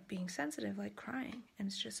gesture of being sensitive, like crying, and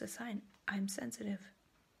it's just a sign I'm sensitive.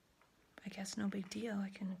 I guess no big deal, I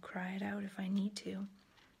can cry it out if I need to.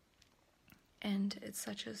 And it's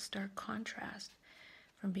such a stark contrast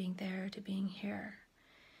from being there to being here.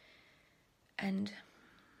 And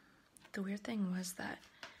the weird thing was that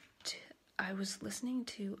I was listening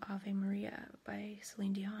to Ave Maria by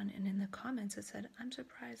Celine Dion, and in the comments it said, I'm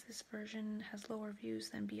surprised this version has lower views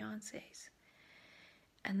than Beyonce's.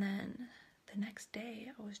 And then the next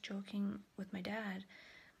day I was joking with my dad.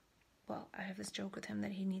 Well, I have this joke with him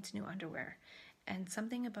that he needs new underwear and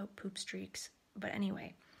something about poop streaks. But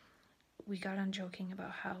anyway, we got on joking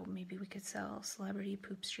about how maybe we could sell celebrity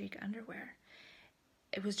poop streak underwear.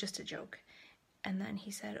 It was just a joke. And then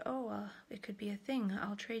he said, it could be a thing.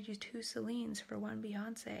 I'll trade you 2 Celines for 1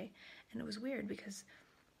 Beyonce. And it was weird because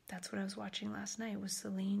that's what I was watching last night was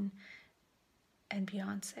Celine and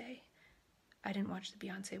Beyonce. I didn't watch the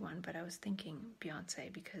Beyonce one, but I was thinking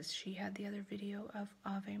Beyonce because she had the other video of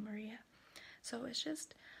Ave Maria. So it's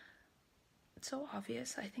so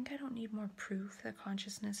obvious. I think I don't need more proof that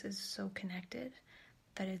consciousness is so connected,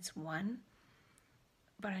 that it's one.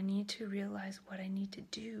 But I need to realize what I need to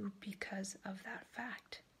do because of that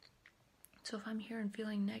fact. So if I'm here and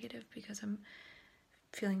feeling negative because I'm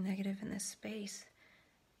feeling negative in this space,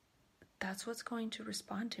 that's what's going to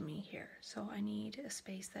respond to me here. So I need a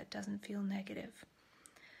space that doesn't feel negative.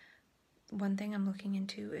 One thing I'm looking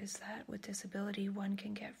into is that with disability, one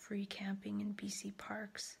can get free camping in BC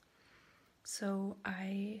parks. So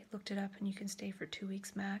I looked it up and you can stay for 2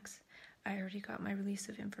 weeks max. I already got my release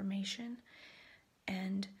of information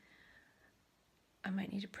and I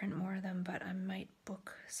might need to print more of them, but I might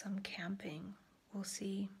book some camping. We'll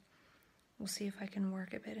see. We'll see if I can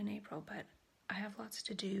work a bit in April, but I have lots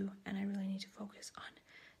to do and I really need to focus on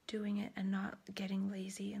doing it and not getting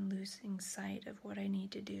lazy and losing sight of what I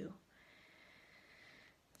need to do.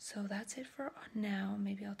 So that's it for now.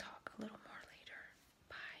 Maybe I'll talk a little more later.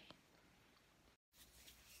 Bye.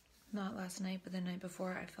 Not last night, but the night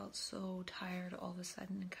before, I felt so tired all of a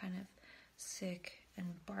sudden and kind of sick and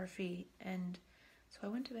barfy. And so I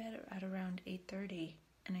went to bed at around 8:30.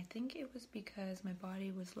 And I think it was because my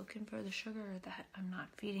body was looking for the sugar that I'm not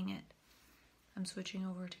feeding it. I'm switching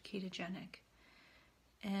over to ketogenic.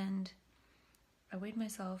 And I weighed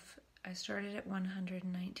myself. I started at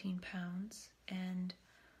 119 pounds and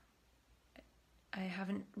I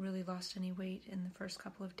haven't really lost any weight in the first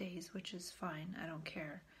couple of days, which is fine. I don't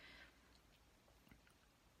care.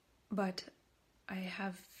 But I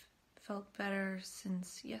have felt better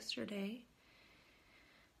since yesterday.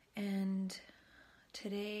 And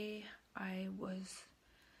today I was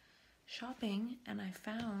shopping and I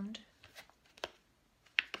found,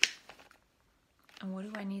 and what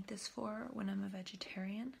do I need this for when I'm a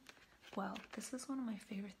vegetarian? Well, this is one of my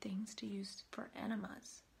favorite things to use for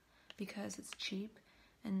enemas because it's cheap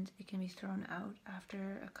and it can be thrown out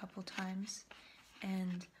after a couple times.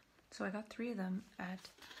 And so I got 3 of them at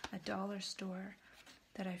a dollar store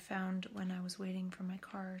that I found when I was waiting for my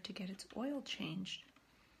car to get its oil changed.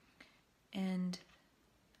 And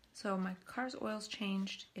so my car's oil's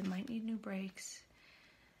changed. It might need new brakes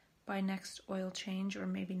by next oil change, or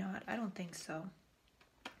maybe not. I don't think so.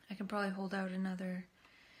 I can probably hold out another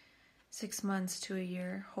 6 months to a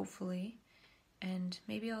year, hopefully, and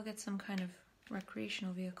maybe I'll get some kind of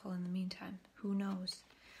recreational vehicle in the meantime. Who knows?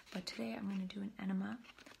 But today I'm going to do an enema.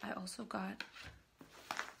 I also got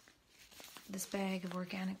this bag of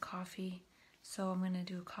organic coffee, so I'm going to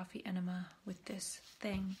do a coffee enema with this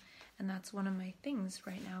thing, and that's one of my things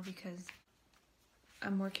right now because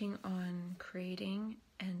I'm working on creating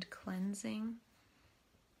and cleansing,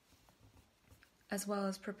 as well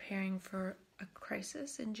as preparing for a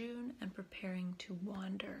crisis in June and preparing to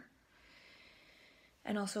wander,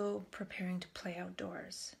 and also preparing to play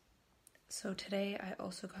outdoors. So today I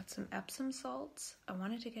also got some Epsom salts. I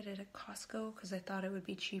wanted to get it at Costco because I thought it would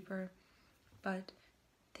be cheaper, but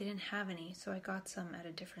they didn't have any, so I got some at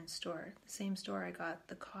a different store. The same store I got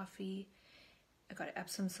the coffee, I got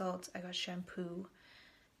Epsom salts, I got shampoo,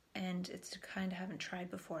 and it's a kind I haven't tried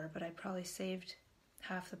before, but I probably saved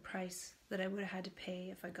half the price that I would have had to pay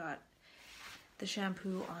if I got the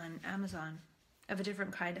shampoo on Amazon. Of a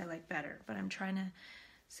different kind I like better, but I'm trying to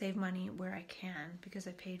save money where I can because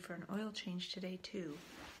I paid for an oil change today too.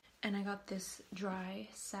 And I got this dry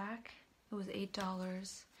sack. It was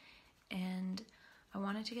 $8, and I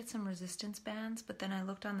wanted to get some resistance bands, but then I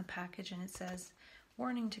looked on the package and it says,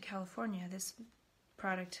 warning to California, this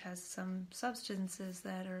product has some substances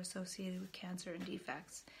that are associated with cancer and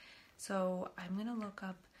defects. So I'm going to look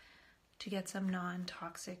up to get some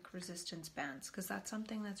non-toxic resistance bands because that's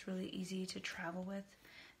something that's really easy to travel with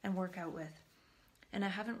and work out with. And I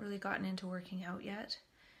haven't really gotten into working out yet.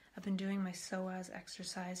 I've been doing my psoas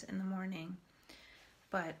exercise in the morning,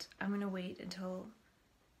 but I'm going to wait until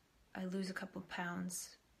I lose a couple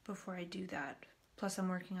pounds before I do that. Plus I'm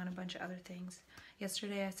working on a bunch of other things.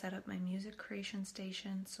 Yesterday I set up my music creation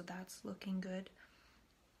station, so that's looking good.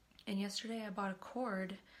 And yesterday I bought a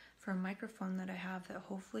cord for a microphone that I have that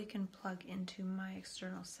hopefully can plug into my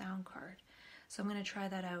external sound card. So I'm going to try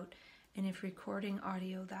that out. And if recording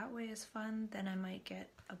audio that way is fun, then I might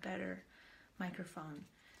get a better microphone.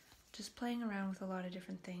 Just playing around with a lot of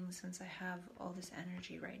different things since I have all this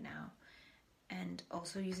energy right now. And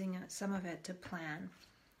also using some of it to plan.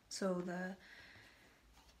 So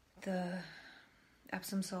the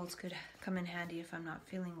Epsom salts could come in handy if I'm not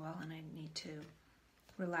feeling well and I need to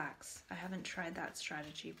relax. I haven't tried that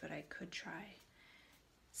strategy, but I could try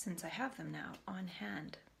since I have them now on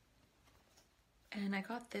hand. And I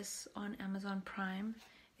got this on Amazon Prime.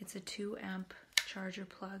 It's a 2-amp charger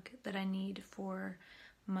plug that I need for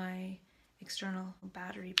my external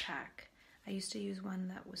battery pack. I used to use one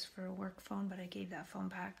that was for a work phone, but I gave that phone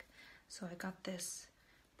back. So I got this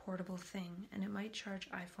portable thing, and it might charge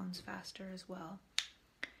iPhones faster as well.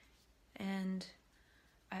 And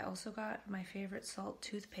I also got my favorite salt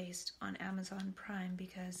toothpaste on Amazon Prime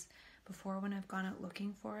because before, when I've gone out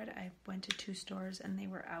looking for it, I went to 2 stores and they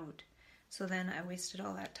were out. So then I wasted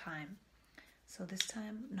all that time. So this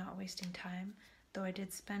time, not wasting time, though I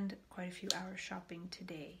did spend quite a few hours shopping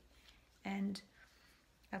today. And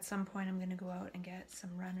at some point I'm going to go out and get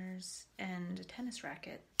some runners and a tennis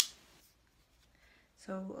racket.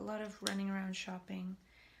 So a lot of running around shopping.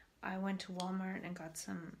 I went to Walmart and got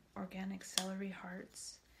some organic celery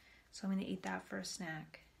hearts. So I'm going to eat that for a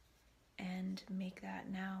snack and make that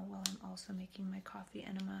now while I'm also making my coffee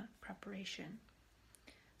enema preparation.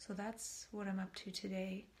 So that's what I'm up to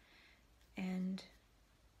today, and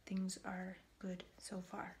things are good so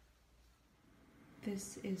far.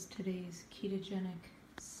 This is today's ketogenic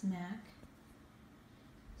snack.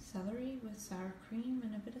 Celery with sour cream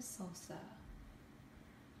and a bit of salsa.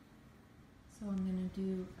 So I'm going to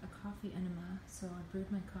do a coffee enema. So I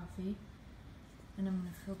brewed my coffee and I'm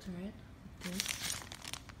going to filter it with this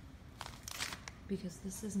because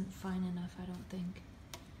this isn't fine enough, I don't think.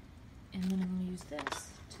 And then I'm going to use this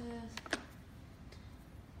to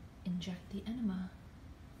inject the enema.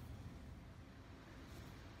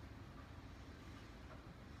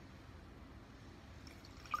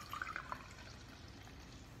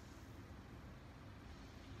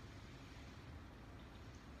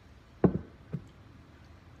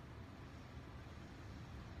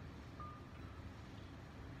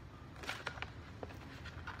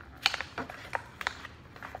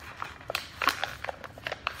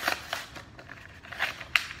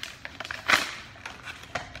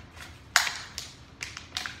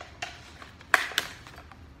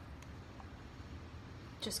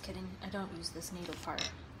 Just kidding, I don't use this needle part.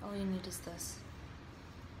 All you need is this.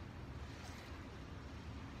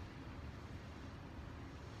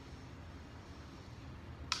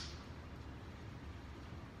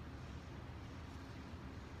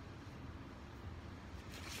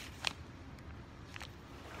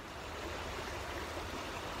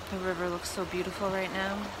 The river looks so beautiful right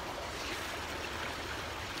now.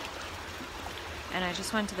 And I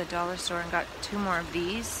just went to the dollar store and got 2 more of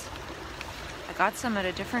these. I got some at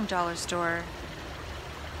a different dollar store,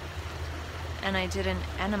 and I did an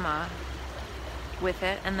enema with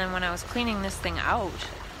it, and then when I was cleaning this thing out,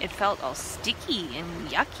 it felt all sticky and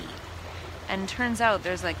yucky. And turns out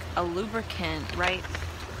there's like a lubricant right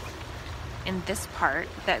in this part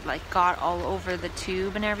that like got all over the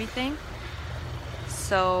tube and everything.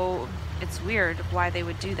 So it's weird why they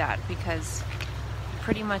would do that, because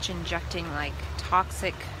pretty much injecting like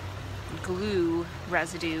toxic glue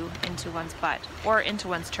residue into one's butt or into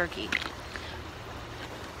one's turkey.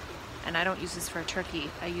 And I don't use this for a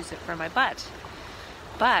turkey, I use it for my butt.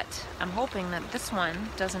 But I'm hoping that this one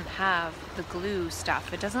doesn't have the glue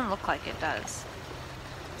stuff. It doesn't look like it does.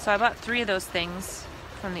 So I bought 3 of those things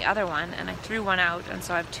from the other one, and I threw one out, and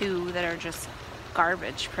so I have 2 that are just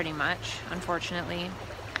garbage pretty much, unfortunately.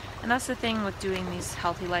 And that's the thing with doing these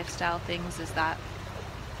healthy lifestyle things, is that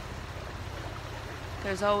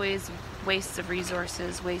there's always wastes of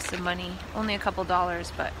resources, wastes of money. Only a couple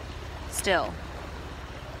dollars, but still.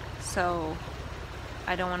 So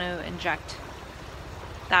I don't want to inject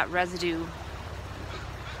that residue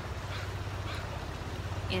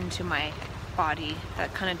into my body.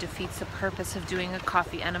 That kind of defeats the purpose of doing a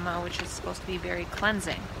coffee enema, which is supposed to be very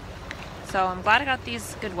cleansing. So I'm glad I got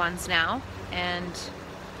these good ones now, and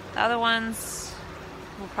the other ones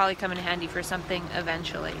will probably come in handy for something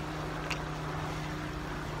eventually.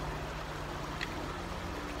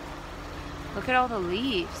 Look at all the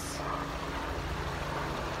leaves.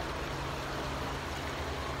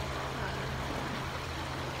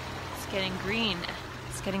 It's getting green.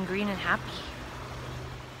 It's getting green and happy.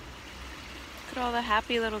 Look at all the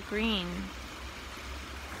happy little green.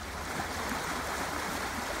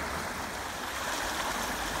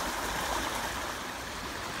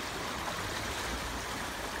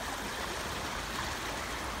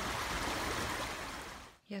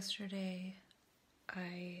 Yesterday,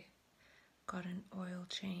 I got an oil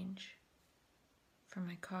change for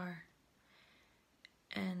my car,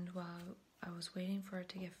 and while I was waiting for it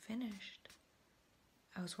to get finished,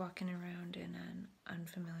 I was walking around in an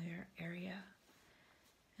unfamiliar area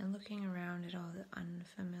and looking around at all the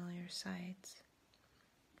unfamiliar sights.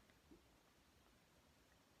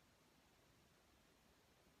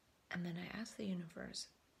 And then I asked the universe,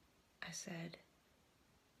 I said,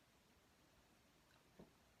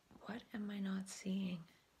 what am I not seeing?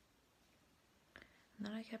 And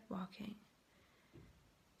then I kept walking,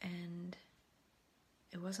 and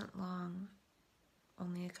it wasn't long,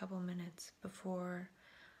 only a couple minutes, before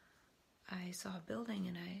I saw a building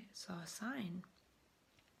and I saw a sign.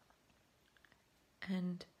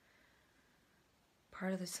 And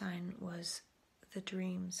part of the sign was the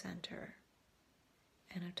Dream Center.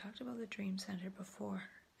 And I've talked about the Dream Center before,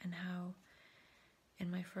 and how in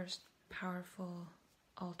my first powerful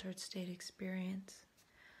altered state experience,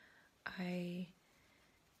 I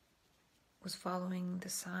was following the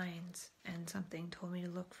signs, and something told me to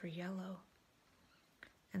look for yellow.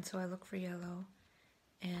 And so I looked for yellow,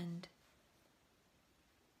 and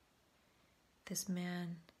this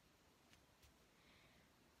man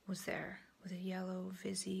was there with a yellow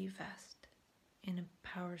Vizzy vest in a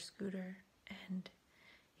power scooter, and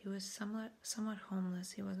he was somewhat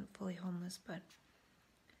homeless. He wasn't fully homeless, but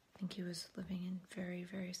I think he was living in very,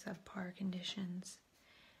 very subpar conditions.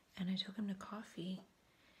 And I took him to coffee,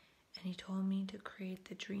 and he told me to create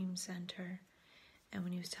the Dream Center. And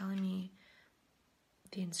when he was telling me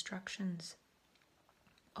the instructions,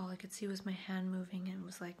 all I could see was my hand moving, and it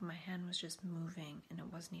was like my hand was just moving, and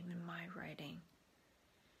it wasn't even my writing.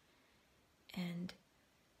 And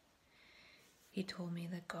he told me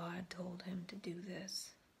that God told him to do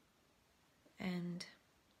this. And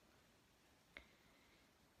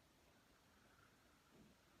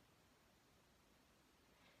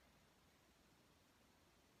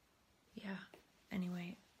yeah,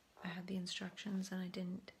 anyway, I had the instructions and I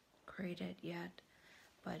didn't create it yet.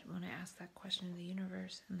 But when I asked that question to the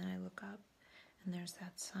universe, and then I look up and there's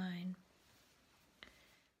that sign,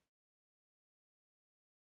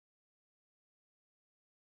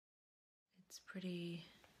 it's pretty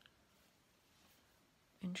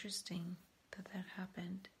interesting that that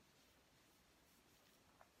happened.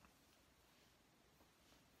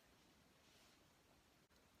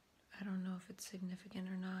 I don't know if it's significant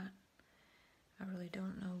or not. I really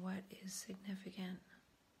don't know what is significant.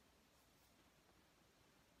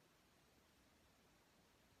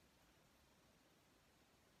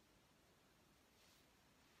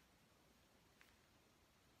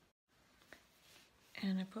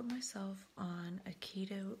 And I put myself on a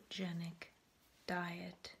ketogenic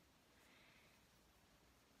diet.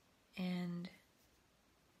 And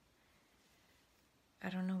I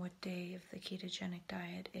don't know what day of the ketogenic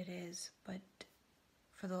diet it is, but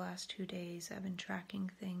for the last 2 days I've been tracking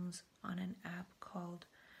things on an app called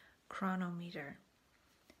Chronometer.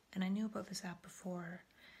 And I knew about this app before.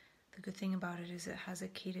 The good thing about it is it has a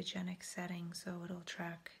ketogenic setting, so it'll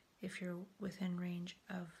track if you're within range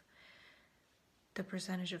of the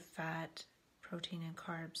percentage of fat, protein, and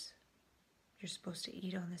carbs you're supposed to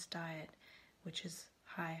eat on this diet, which is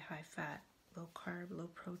high fat, low carb, low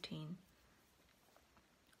protein.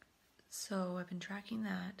 So I've been tracking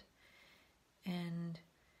that, and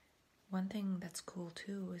one thing that's cool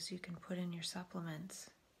too is you can put in your supplements,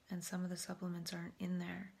 and some of the supplements aren't in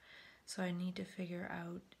there. So I need to figure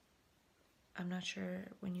out, I'm not sure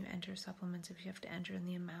when you enter supplements if you have to enter in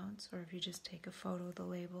the amounts or if you just take a photo of the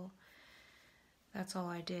label. That's all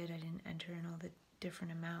I did. I didn't enter in all the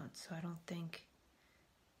different amounts, so I don't think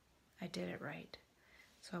I did it right.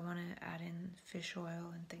 So I want to add in fish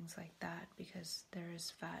oil and things like that because there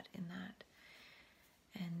is fat in that.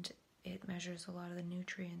 And it measures a lot of the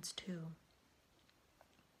nutrients too.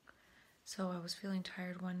 So I was feeling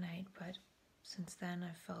tired one night, but since then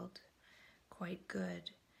I felt quite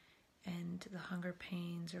good and the hunger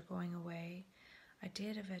pains are going away. I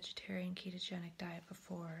did a vegetarian ketogenic diet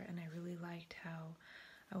before, and I really liked how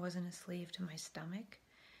I wasn't a slave to my stomach.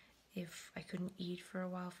 If I couldn't eat for a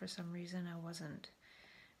while for some reason, I wasn't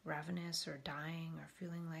ravenous or dying or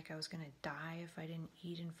feeling like I was going to die if I didn't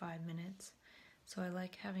eat in 5 minutes. So I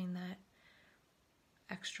like having that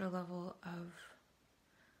extra level of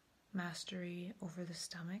mastery over the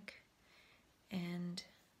stomach. And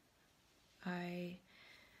I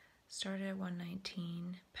started at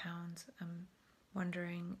 119 pounds. I'm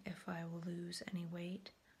wondering if I will lose any weight.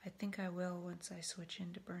 I think I will once I switch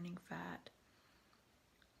into burning fat.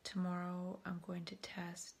 Tomorrow I'm going to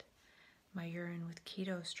test my urine with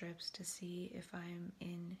keto strips to see if I'm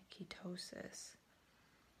in ketosis.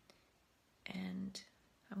 And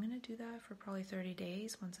I'm going to do that for probably 30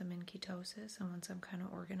 days once I'm in ketosis and once I'm kind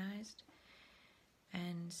of organized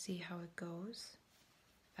and see how it goes.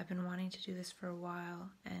 I've been wanting to do this for a while,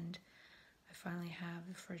 and I finally have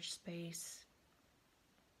the fridge space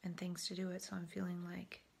and things to do it, so I'm feeling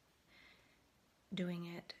like doing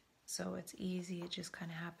it. So it's easy, it just kind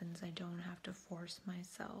of happens. I don't have to force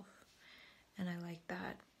myself, and I like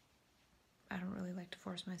that. I don't really like to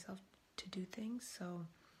force myself to do things, so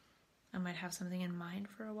I might have something in mind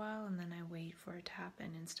for a while and then I wait for it to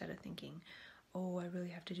happen instead of thinking, oh, I really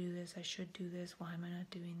have to do this, I should do this, why am I not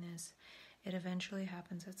doing this? It eventually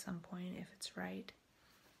happens at some point if it's right.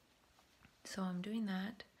 So I'm doing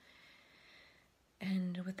that.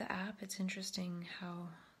 And with the app, it's interesting how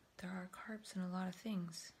there are carbs in a lot of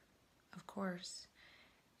things, of course.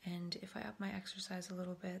 And if I up my exercise a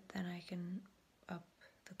little bit, then I can up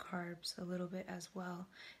the carbs a little bit as well.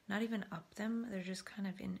 Not even up them, they're just kind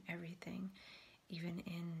of in everything, even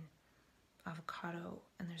in avocado.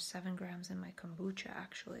 And there's 7 grams in my kombucha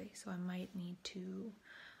actually, so I might need to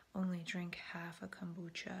only drink half a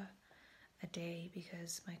kombucha a day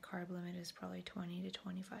because my carb limit is probably 20 to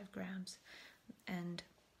 25 grams. And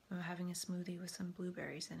I'm having a smoothie with some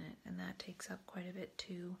blueberries in it, and that takes up quite a bit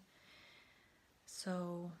too.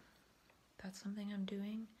 So that's something I'm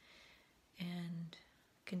doing, and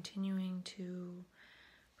continuing to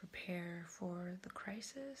prepare for the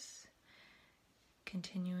crisis,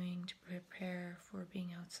 continuing to prepare for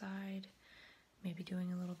being outside, maybe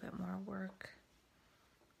doing a little bit more work.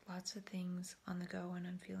 Lots of things on the go, and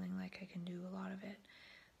I'm feeling like I can do a lot of it.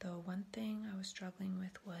 Though one thing I was struggling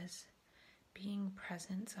with was being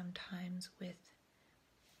present sometimes with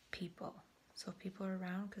people. So if people are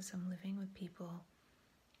around, because I'm living with people,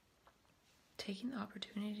 taking the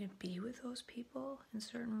opportunity to be with those people in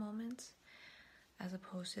certain moments, as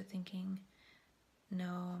opposed to thinking,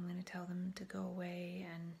 no, I'm going to tell them to go away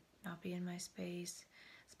and not be in my space,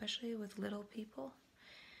 especially with little people.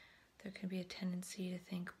 There can be a tendency to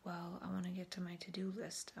think, well, I want to get to my to-do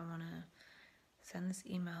list. I want to send this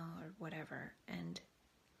email or whatever. And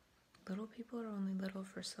little people are only little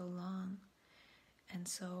for so long. And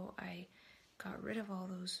so I got rid of all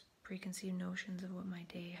those preconceived notions of what my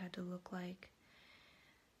day had to look like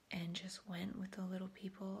and just went with the little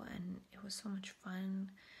people. And it was so much fun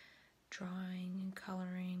drawing and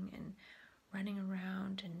coloring and running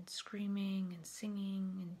around and screaming and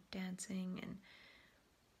singing and dancing and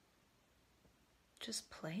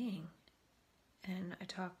just playing. And I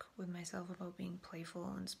talk with myself about being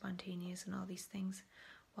playful and spontaneous and all these things,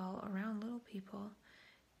 while around little people,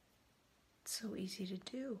 it's so easy to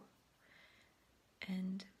do.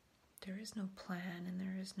 And there is no plan and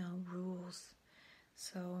there is no rules.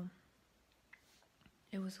 So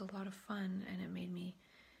it was a lot of fun, and it made me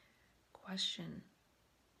question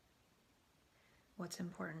what's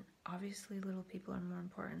important. Obviously, little people are more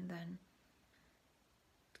important than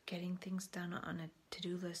getting things done on a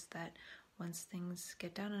to-do list that once things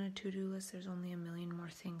get done on a to-do list, there's only a million more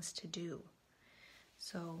things to do.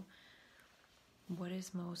 So what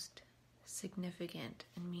is most significant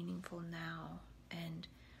and meaningful now, and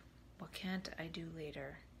what can't I do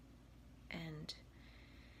later, and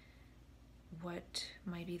what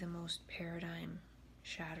might be the most paradigm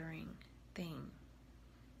shattering thing?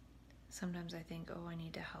 Sometimes I think, I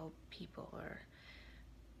need to help people or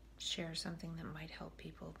share something that might help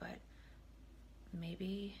people, but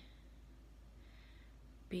maybe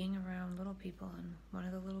being around little people, and one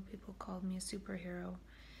of the little people called me a superhero,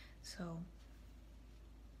 so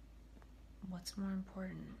what's more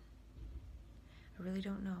important? I really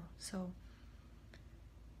don't know. So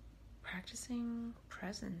practicing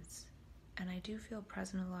presence, and I do feel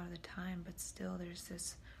present a lot of the time, but still there's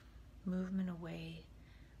this movement away,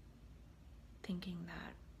 thinking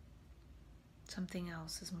that something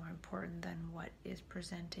else is more important than what is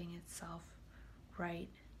presenting itself right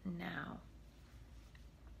now.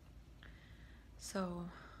 So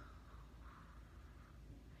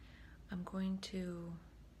I'm going to,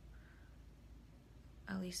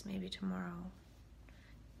 at least maybe tomorrow,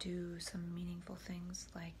 do some meaningful things.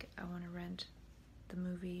 Like I want to rent the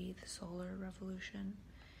movie The Solar Revolution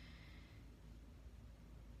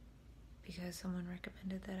because someone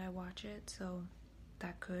recommended that I watch it, so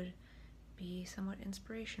that could be somewhat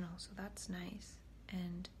inspirational, so that's nice.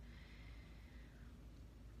 And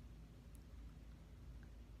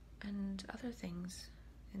other things,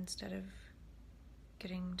 instead of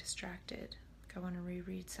getting distracted. Like I want to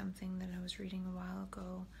reread something that I was reading a while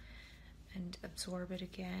ago and absorb it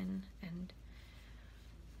again and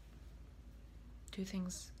do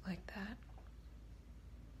things like that.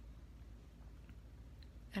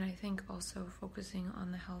 And I think also focusing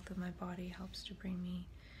on the health of my body helps to bring me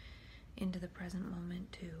into the present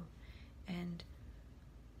moment too. And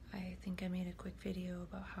I think I made a quick video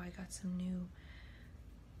about how I got some new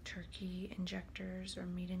turkey injectors or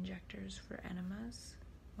meat injectors for enemas,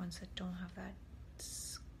 ones that don't have that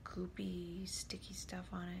scoopy, sticky stuff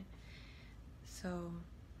on it. So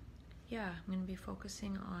yeah, I'm going to be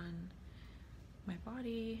focusing on my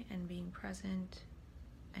body and being present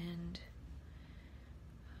and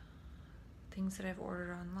things that I've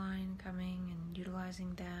ordered online coming and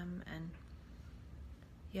utilizing them. And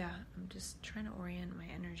yeah, I'm just trying to orient my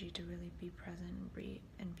energy to really be present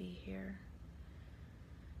and be here.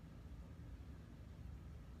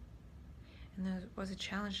 And there was a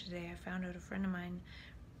challenge today. I found out a friend of mine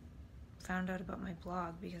found out about my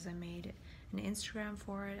blog because I made an Instagram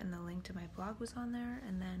for it and the link to my blog was on there,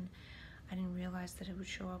 and then I didn't realize that it would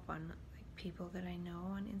show up on like people that I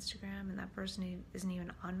know on Instagram, and that person isn't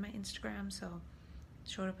even on my Instagram, so it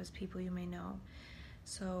showed up as people you may know.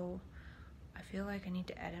 So I feel like I need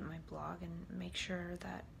to edit my blog and make sure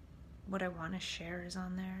that what I want to share is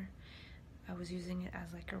on there. I was using it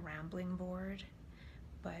as like a rambling board,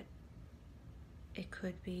 but it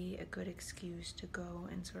could be a good excuse to go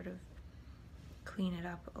and sort of clean it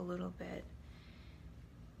up a little bit.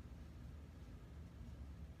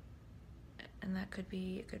 And that could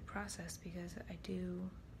be a good process because I do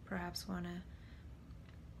perhaps want to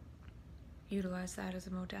utilize that as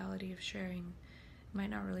a modality of sharing. It might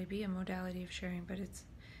not really be a modality of sharing, but it's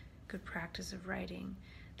a good practice of writing.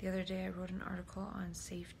 The other day I wrote an article on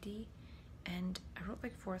safety and I wrote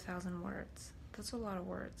like 4,000 words. That's a lot of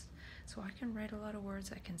words. So I can write a lot of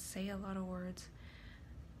words, I can say a lot of words.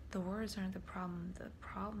 The words aren't the problem. The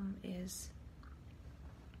problem is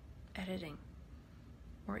editing,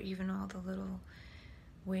 or even all the little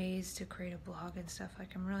ways to create a blog and stuff. Like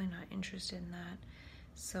I'm really not interested in that.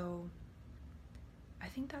 So I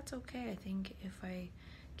think that's okay. I think if I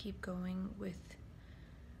keep going with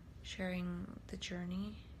sharing the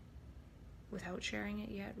journey without sharing it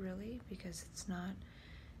yet, really, because it's not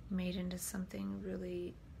made into something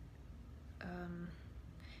really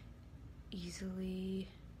easily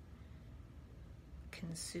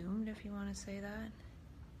consumed, if you want to say that,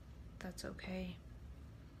 that's okay.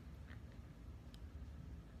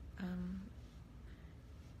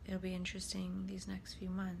 It'll be interesting these next few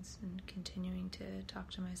months and continuing to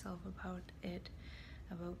talk to myself about it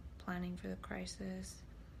about planning for the crisis,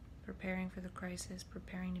 preparing for the crisis,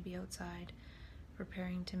 preparing to be outside,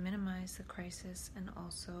 preparing to minimize the crisis, and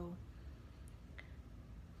also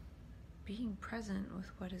being present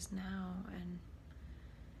with what is now and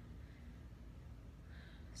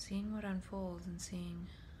seeing what unfolds and seeing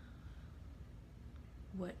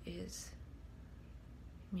what is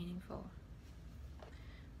meaningful.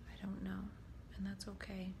 I don't know, and that's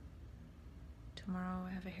okay. Tomorrow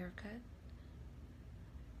I have a haircut.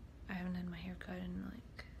 I haven't had my haircut in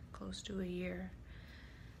like close to a year,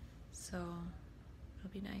 so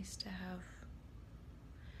it'll be nice to have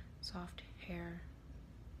soft hair,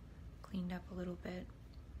 cleaned up a little bit.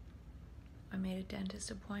 I made a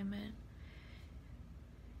dentist appointment.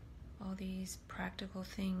 All these practical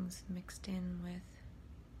things mixed in with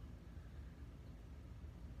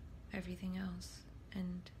everything else,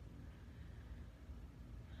 and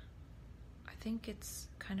I think it's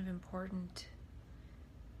kind of important,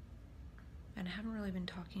 and I haven't really been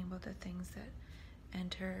talking about the things that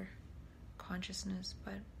enter consciousness,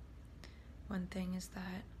 but one thing is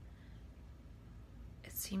that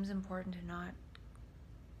it seems important to not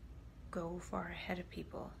go far ahead of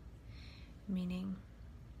people, meaning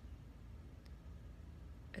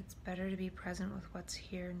it's better to be present with what's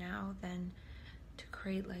here now than to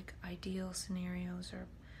create like ideal scenarios or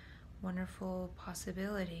wonderful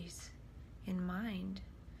possibilities in mind.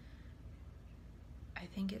 I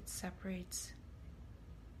think it separates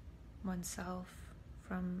oneself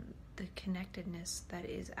from the connectedness that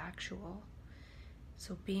is actual.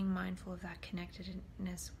 So being mindful of that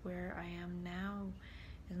connectedness where I am now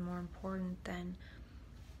is more important than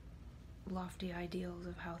lofty ideals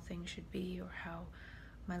of how things should be or how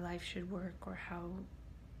my life should work or how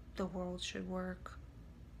the world should work,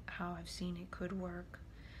 how I've seen it could work.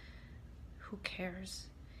 Who cares?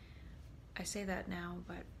 I say that now,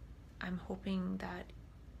 but I'm hoping that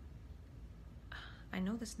I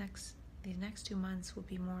know these next 2 months will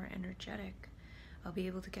be more energetic. I'll be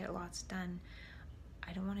able to get lots done.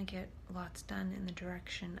 I don't want to get lots done in the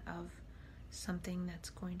direction of something that's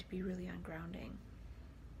going to be really ungrounding.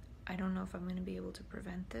 I don't know if I'm going to be able to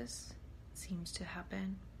prevent this. It seems to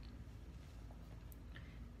happen.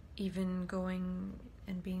 Even going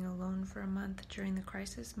and being alone for a month during the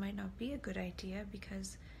crisis might not be a good idea,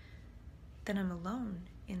 because then I'm alone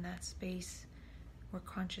in that space where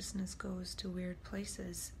consciousness goes to weird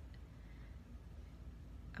places.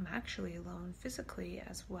 I'm actually alone physically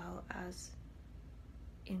as well as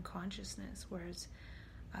in consciousness, whereas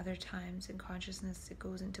other times in consciousness it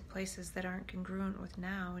goes into places that aren't congruent with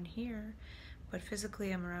now and here, but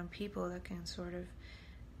physically I'm around people that can sort of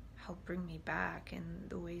help bring me back in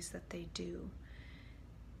the ways that they do.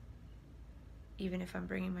 Even if I'm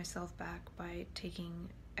bringing myself back by taking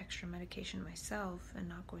extra medication myself and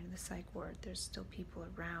not going to the psych ward, there's still people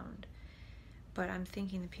around. But I'm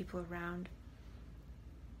thinking the people around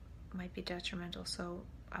might be detrimental, so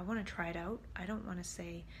I want to try it out. I don't want to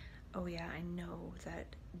say, oh yeah, I know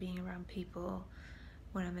that being around people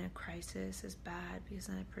when I'm in a crisis is bad, because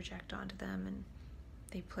then I project onto them and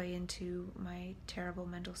they play into my terrible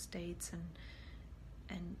mental states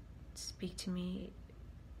and speak to me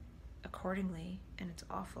accordingly, and it's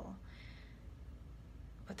awful.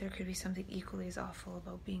 But there could be something equally as awful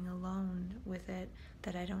about being alone with it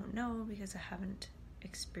that I don't know because I haven't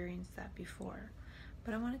experienced that before.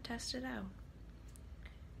 But I want to test it out,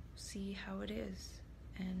 see how it is,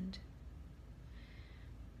 and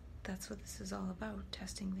that's what this is all about,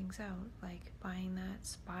 testing things out, like buying that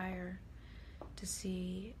Spire to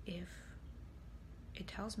see if it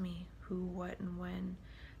tells me who, what, and when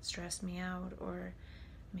stressed me out or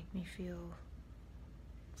make me feel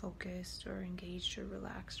focused or engaged or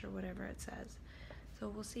relaxed or whatever it says. So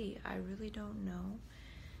we'll see. I really don't know.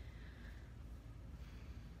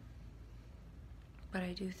 But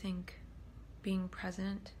I do think being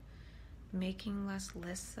present, making less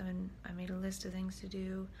lists. I made a list of things to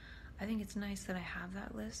do. I think it's nice that I have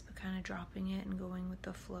that list, but kind of dropping it and going with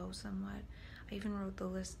the flow somewhat. I even wrote the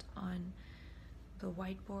list on the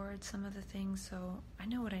whiteboard, some of the things, so I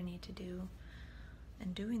know what I need to do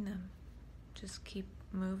and doing them. Just keep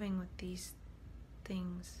moving with these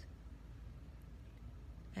things.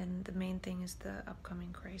 And the main thing is the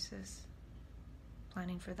upcoming crisis.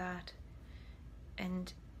 Planning for that.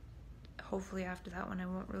 And hopefully after that one I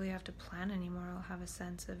won't really have to plan anymore. I'll have a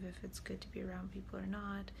sense of if it's good to be around people or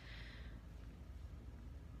not.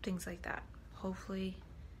 Things like that. Hopefully,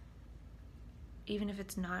 even if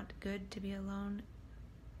it's not good to be alone,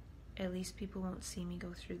 at least people won't see me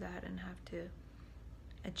go through that and have to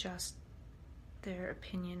adjust their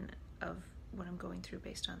opinion of what I'm going through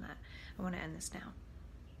based on that. I want to end this now.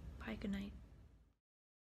 Bye, good night.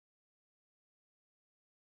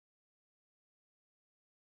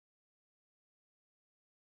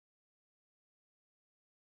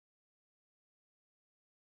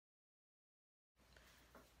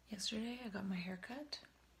 Yesterday I got my hair cut,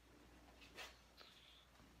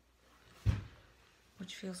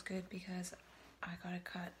 which feels good because I got it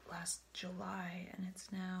cut last July and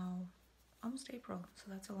it's now almost April, so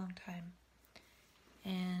that's a long time.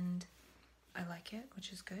 And I like it,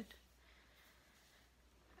 which is good.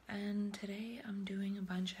 And today I'm doing a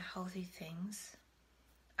bunch of healthy things.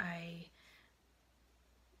 I'm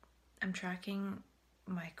tracking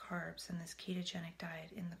my carbs in this ketogenic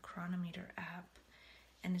diet in the Chronometer app,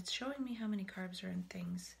 and it's showing me how many carbs are in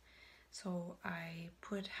things. So I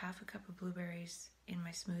put half a cup of blueberries in my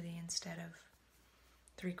smoothie instead of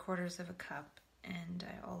 3/4 of a cup, and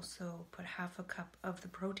I also put half a cup of the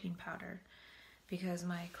protein powder because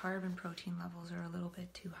my carb and protein levels are a little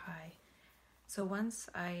bit too high. So once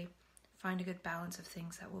I find a good balance of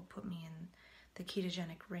things that will put me in the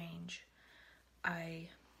ketogenic range, I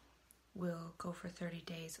will go for 30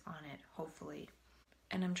 days on it, hopefully.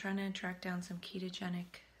 And I'm trying to track down some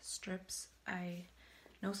ketogenic strips. I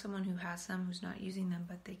know someone who has some who's not using them,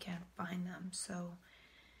 but they can't find them. So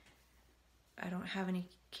I don't have any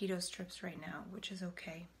keto strips right now, which is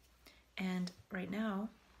okay. And right now,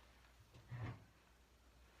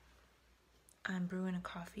 I'm brewing a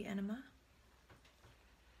coffee enema.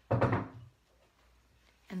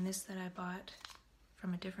 And this that I bought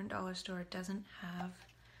from a different dollar store doesn't have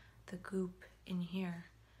the goop in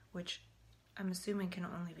here, which I'm assuming can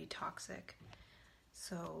only be toxic.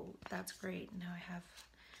 So that's great. Now I have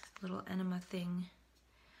a little enema thing.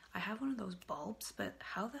 I have one of those bulbs, but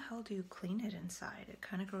how the hell do you clean it inside? It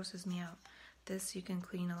kind of grosses me out. This you can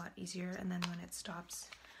clean a lot easier, and then when it stops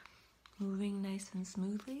moving nice and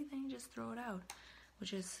smoothly, then you just throw it out,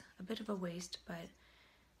 which is a bit of a waste, but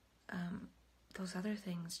those other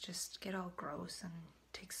things just get all gross and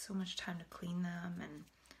takes so much time to clean them, and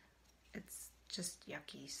it's just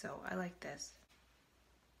yucky. So I like this.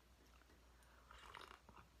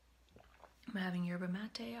 I'm having yerba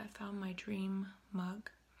mate. I found my dream mug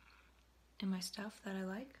in my stuff that I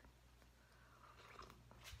like.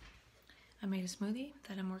 I made a smoothie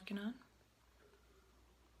that I'm working on.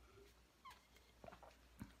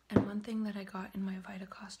 And one thing that I got in my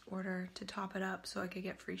VitaCost order to top it up so I could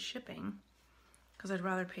get free shipping, because I'd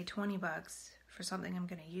rather pay $20 for something I'm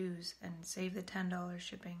going to use and save the $10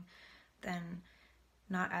 shipping than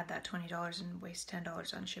not add that $20 and waste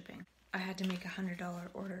 $10 on shipping. I had to make a $100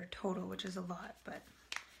 order total, which is a lot, but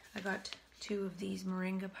I got 2 of these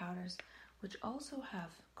moringa powders, which also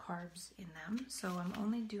have carbs in them, so I'm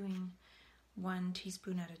only doing 1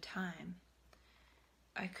 teaspoon at a time.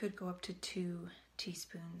 I could go up to 2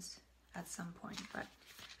 teaspoons at some point, but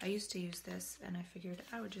I used to use this and I figured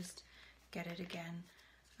I would just get it again.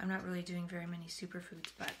 I'm not really doing very many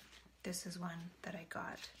superfoods, but this is one that I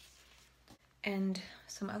got. And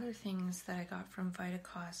some other things that I got from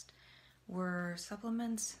VitaCost were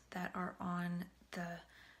supplements that are on the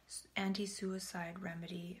anti-suicide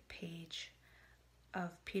remedy page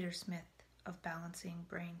of Peter Smith of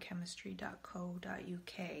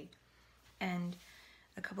balancingbrainchemistry.co.uk. And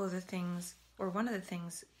a couple of the things, or one of the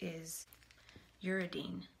things, is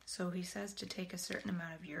uridine. So he says to take a certain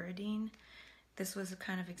amount of uridine. This was a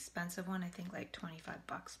kind of expensive one, I think like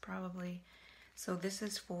 $25 probably. So this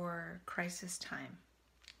is for crisis time.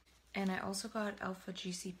 And I also got alpha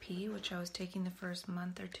GCP, which I was taking the first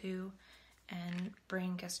month or 2, and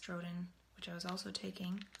brain gastrodin, which I was also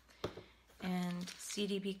taking, and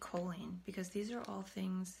CDB choline, because these are all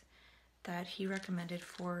things that he recommended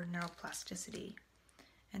for neuroplasticity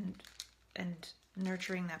and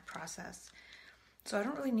nurturing that process. So I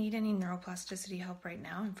don't really need any neuroplasticity help right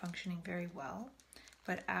now. I'm functioning very well.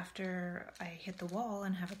 But after I hit the wall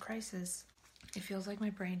and have a crisis, it feels like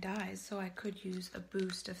my brain dies. So I could use a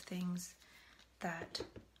boost of things that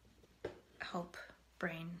help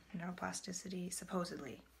brain neuroplasticity,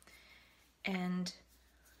 supposedly. And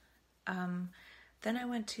then I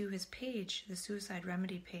went to his page, the suicide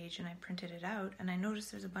remedy page, and I printed it out. And I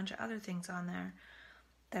noticed there's a bunch of other things on there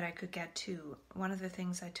that I could get too. One of the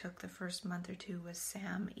things I took the first month or 2 was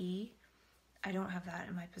SAM-E. I don't have that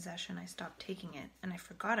in my possession. I stopped taking it and I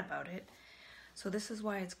forgot about it. So this is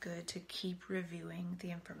why it's good to keep reviewing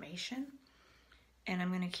the information, and I'm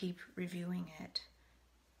going to keep reviewing it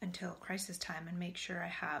until crisis time and make sure I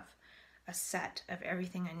have a set of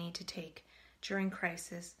everything I need to take during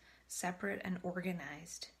crisis, separate and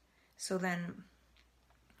organized. So then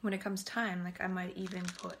when it comes time, like I might even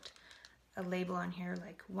put a label on here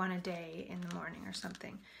like 1 a day in the morning or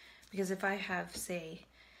something, because if I have, say,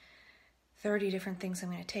 30 different things I'm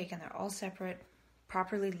going to take and they're all separate,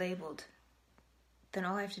 properly labeled, then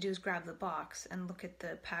all I have to do is grab the box and look at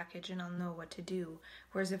the package and I'll know what to do.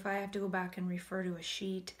 Whereas if I have to go back and refer to a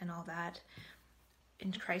sheet and all that,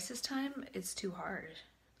 in crisis time, it's too hard.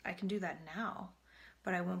 I can do that now,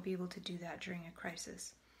 but I won't be able to do that during a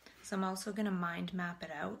crisis. So I'm also going to mind map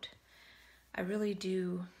it out. I really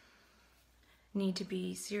do need to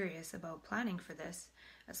be serious about planning for this,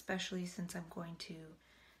 especially since I'm going to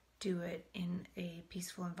do it in a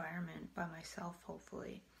peaceful environment by myself,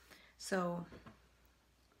 hopefully. So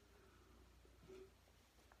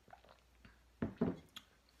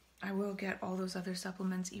I will get all those other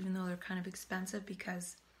supplements, even though they're kind of expensive,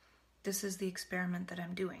 because this is the experiment that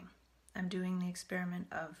I'm doing. I'm doing the experiment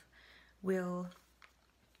of, will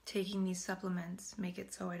taking these supplements make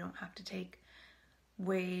it so I don't have to take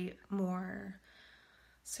way more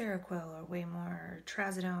Seroquel or way more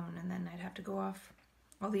Trazodone, and then I'd have to go off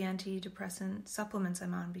all the antidepressant supplements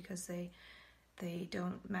I'm on because they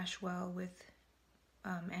don't mesh well with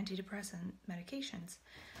antidepressant medications.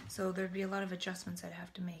 So there'd be a lot of adjustments I'd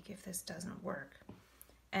have to make if this doesn't work.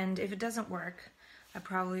 And if it doesn't work, I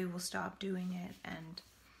probably will stop doing it and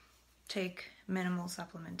take minimal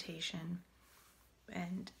supplementation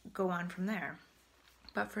and go on from there.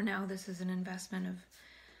 But for now, this is an investment of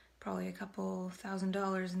probably a couple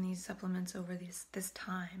 $1,000s in these supplements over this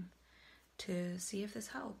time to see if this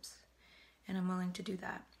helps. And I'm willing to do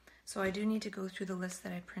that. So I do need to go through the list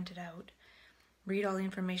that I printed out, read all the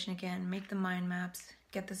information again, make the mind maps,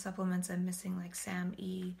 get the supplements I'm missing like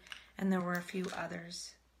SAM-E, and there were a few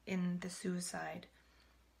others in the suicide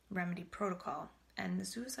remedy protocol. And the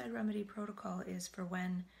suicide remedy protocol is for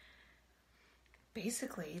when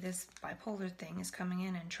basically this bipolar thing is coming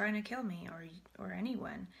in and trying to kill me or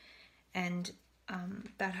anyone. And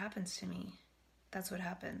that happens to me. That's what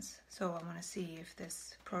happens. So I want to see if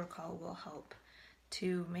this protocol will help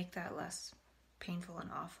to make that less painful and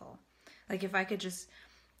awful. Like if I could just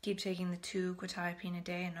keep taking the 2 quetiapine a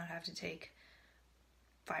day and not have to take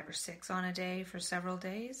 5 or 6 on a day for several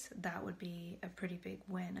days, that would be a pretty big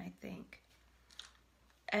win, I think.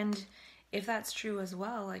 And if that's true as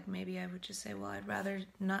well, like maybe I would just say, well, I'd rather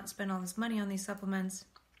not spend all this money on these supplements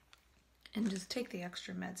and just take the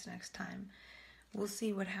extra meds next time. We'll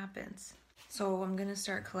see what happens. So I'm going to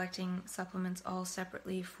start collecting supplements all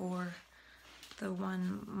separately for the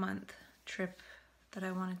 1 month trip that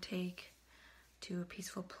I want to take to a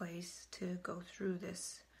peaceful place to go through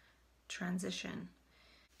this transition.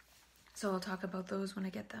 So I'll talk about those when I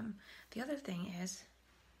get them. The other thing is,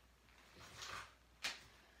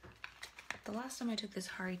 the last time I took this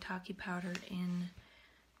orotate powder in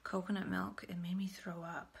coconut milk, it made me throw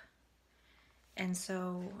up. And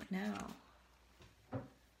so now,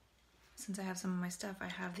 since I have some of my stuff, I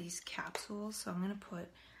have these capsules. So I'm going to put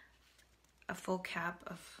a full cap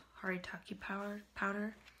of orotate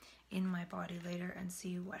powder in my body later and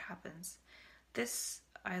see what happens. This,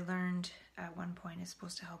 I learned at one point, is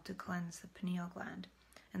supposed to help to cleanse the pineal gland.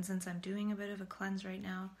 And since I'm doing a bit of a cleanse right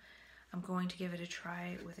now, I'm going to give it a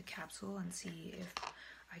try with a capsule and see if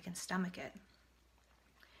I can stomach it.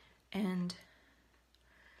 And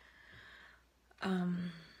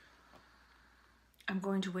I'm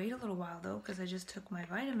going to wait a little while though, because I just took my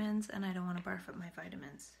vitamins and I don't want to barf up my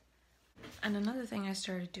vitamins. And another thing I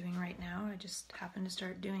started doing right now, I just happened to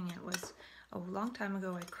start doing it, was a long time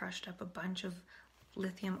ago I crushed up a bunch of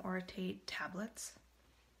lithium orotate tablets.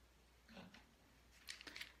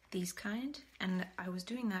 These kind, and I was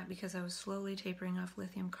doing that because I was slowly tapering off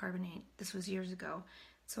lithium carbonate. This was years ago,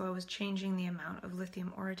 so I was changing the amount of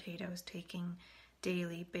lithium orotate I was taking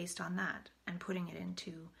daily based on that and putting it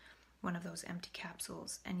into one of those empty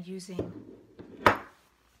capsules and using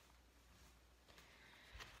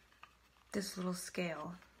this little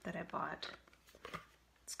scale that I bought.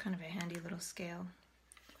 It's kind of a handy little scale.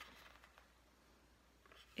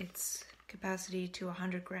 Its capacity to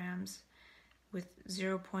 100 grams with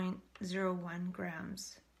 0.01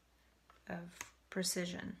 grams of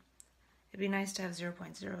precision. It'd be nice to have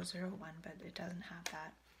 0.001, but it doesn't have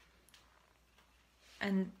that.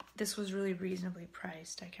 And this was really reasonably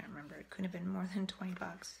priced. I can't remember. It couldn't have been more than 20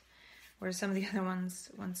 bucks. Whereas some of the other ones,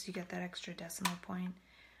 once you get that extra decimal point,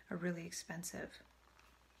 are really expensive.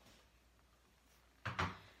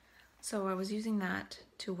 So I was using that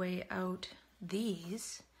to weigh out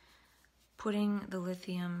these, putting the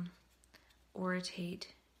lithium orotate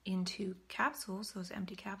into capsules, those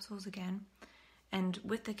empty capsules again, and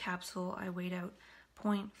with the capsule I weighed out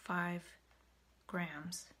 0.5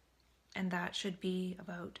 grams, and that should be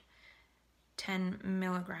about 10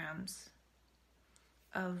 milligrams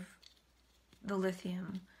of the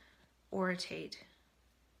lithium orotate,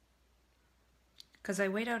 because I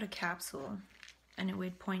weighed out a capsule and it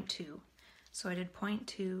weighed 0.2, so I did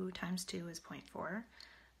 0.2 times 2 is 0.4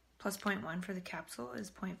 plus 0.1 for the capsule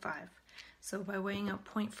is 0.5. So by weighing out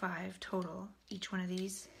 0.5 total, each one of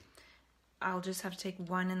these, I'll just have to take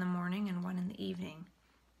one in the morning and one in the evening.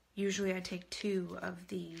 Usually I take 2 of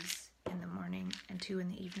these in the morning and 2 in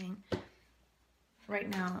the evening. Right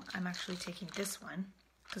now I'm actually taking this one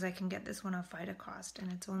because I can get this one off VitaCost,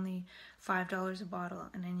 and it's only $5 a bottle,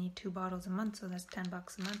 and I need 2 bottles a month, so that's $10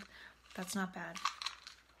 a month. That's not bad.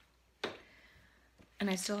 And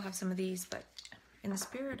I still have some of these, but in the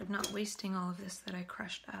spirit of not wasting all of this that I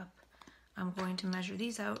crushed up, I'm going to measure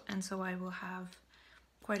these out, and so I will have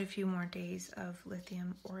quite a few more days of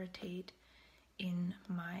lithium orotate in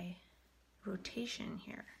my rotation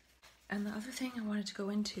here. And the other thing I wanted to go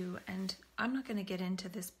into, and I'm not going to get into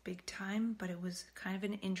this big time, but it was kind of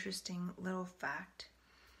an interesting little fact.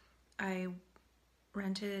 I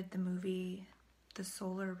rented the movie The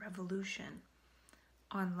Solar Revolution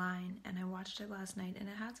online, and I watched it last night, and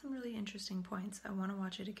it had some really interesting points. I want to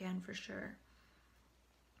watch it again for sure.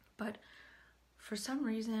 But for some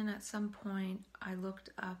reason, at some point, I looked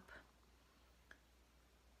up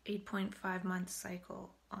 8.5 month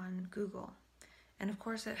cycle on Google. And of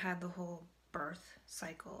course it had the whole birth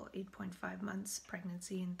cycle, 8.5 months,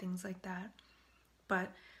 pregnancy and things like that.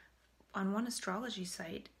 But on one astrology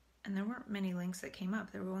site, and there weren't many links that came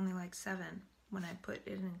up, there were only like 7 when I put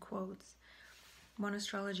it in quotes. One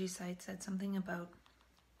astrology site said something about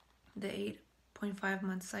the 8.5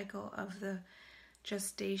 month cycle of the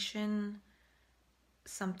gestation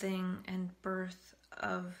something and birth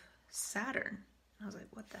of Saturn. I was like,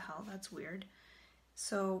 what the hell? That's weird.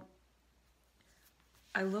 So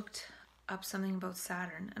I looked up something about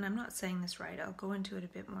Saturn, and I'm not saying this right. I'll go into it a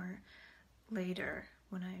bit more later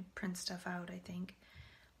when I print stuff out, I think.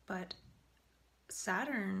 But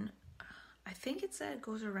Saturn, I think it said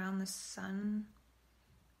goes around the sun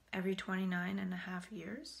every 29 and a half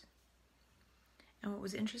years. And what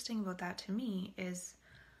was interesting about that to me is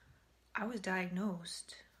I was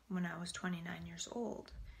diagnosed when I was 29 years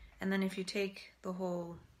old. And then if you take the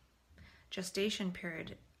whole gestation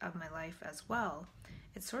period of my life as well,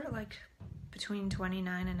 it's sort of like between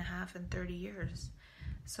 29 and a half and 30 years.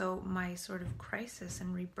 So my sort of crisis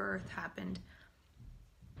and rebirth happened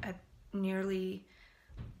at nearly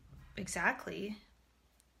exactly,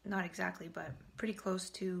 not exactly, but pretty close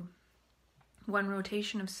to one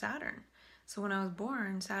rotation of Saturn. So when I was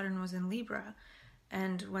born, Saturn was in Libra.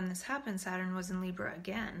 And when this happened, Saturn was in Libra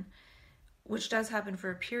again, which does happen for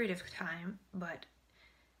a period of time, but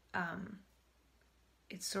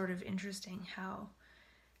it's sort of interesting how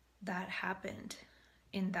that happened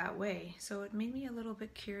in that way. So it made me a little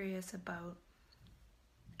bit curious about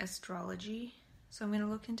astrology. So I'm going to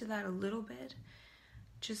look into that a little bit,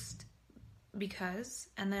 just because.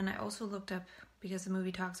 And then I also looked up, because the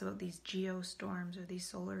movie talks about these geostorms or these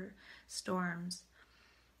solar storms,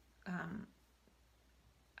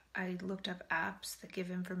 I looked up apps that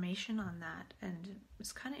give information on that, and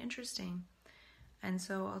it's kind of interesting. And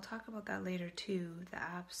so I'll talk about that later too, the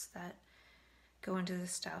apps that go into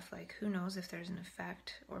this stuff. Like, who knows if there's an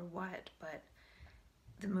effect or what, but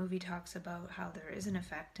the movie talks about how there is an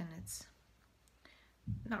effect, and it's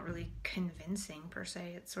not really convincing per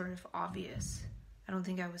se. It's sort of obvious. I don't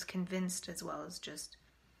think I was convinced as well as just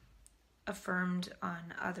affirmed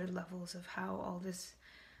on other levels of how all this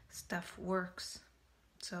stuff works.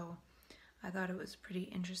 So I thought it was pretty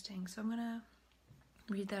interesting. So I'm going to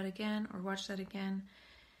read that again, or watch that again,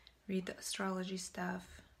 read the astrology stuff,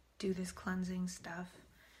 do this cleansing stuff,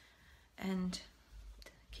 and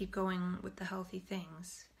keep going with the healthy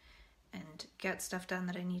things and get stuff done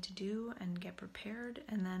that I need to do and get prepared.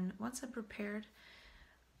 And then once I'm prepared,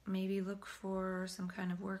 maybe look for some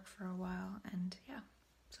kind of work for a while. And yeah,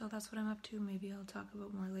 so that's what I'm up to. Maybe I'll talk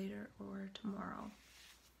about more later or tomorrow.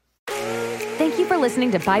 Thank you for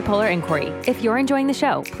listening to Bipolar Inquiry. If you're enjoying the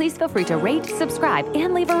show, please feel free to rate, subscribe,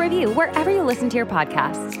 and leave a review wherever you listen to your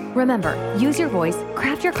podcasts. Remember, use your voice,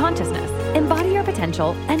 craft your consciousness, embody your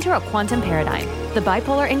potential, enter a quantum paradigm. The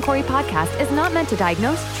Bipolar Inquiry podcast is not meant to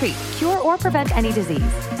diagnose, treat, cure, or prevent any disease.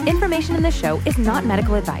 Information in this show is not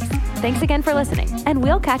medical advice. Thanks again for listening, and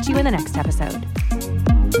we'll catch you in the next episode.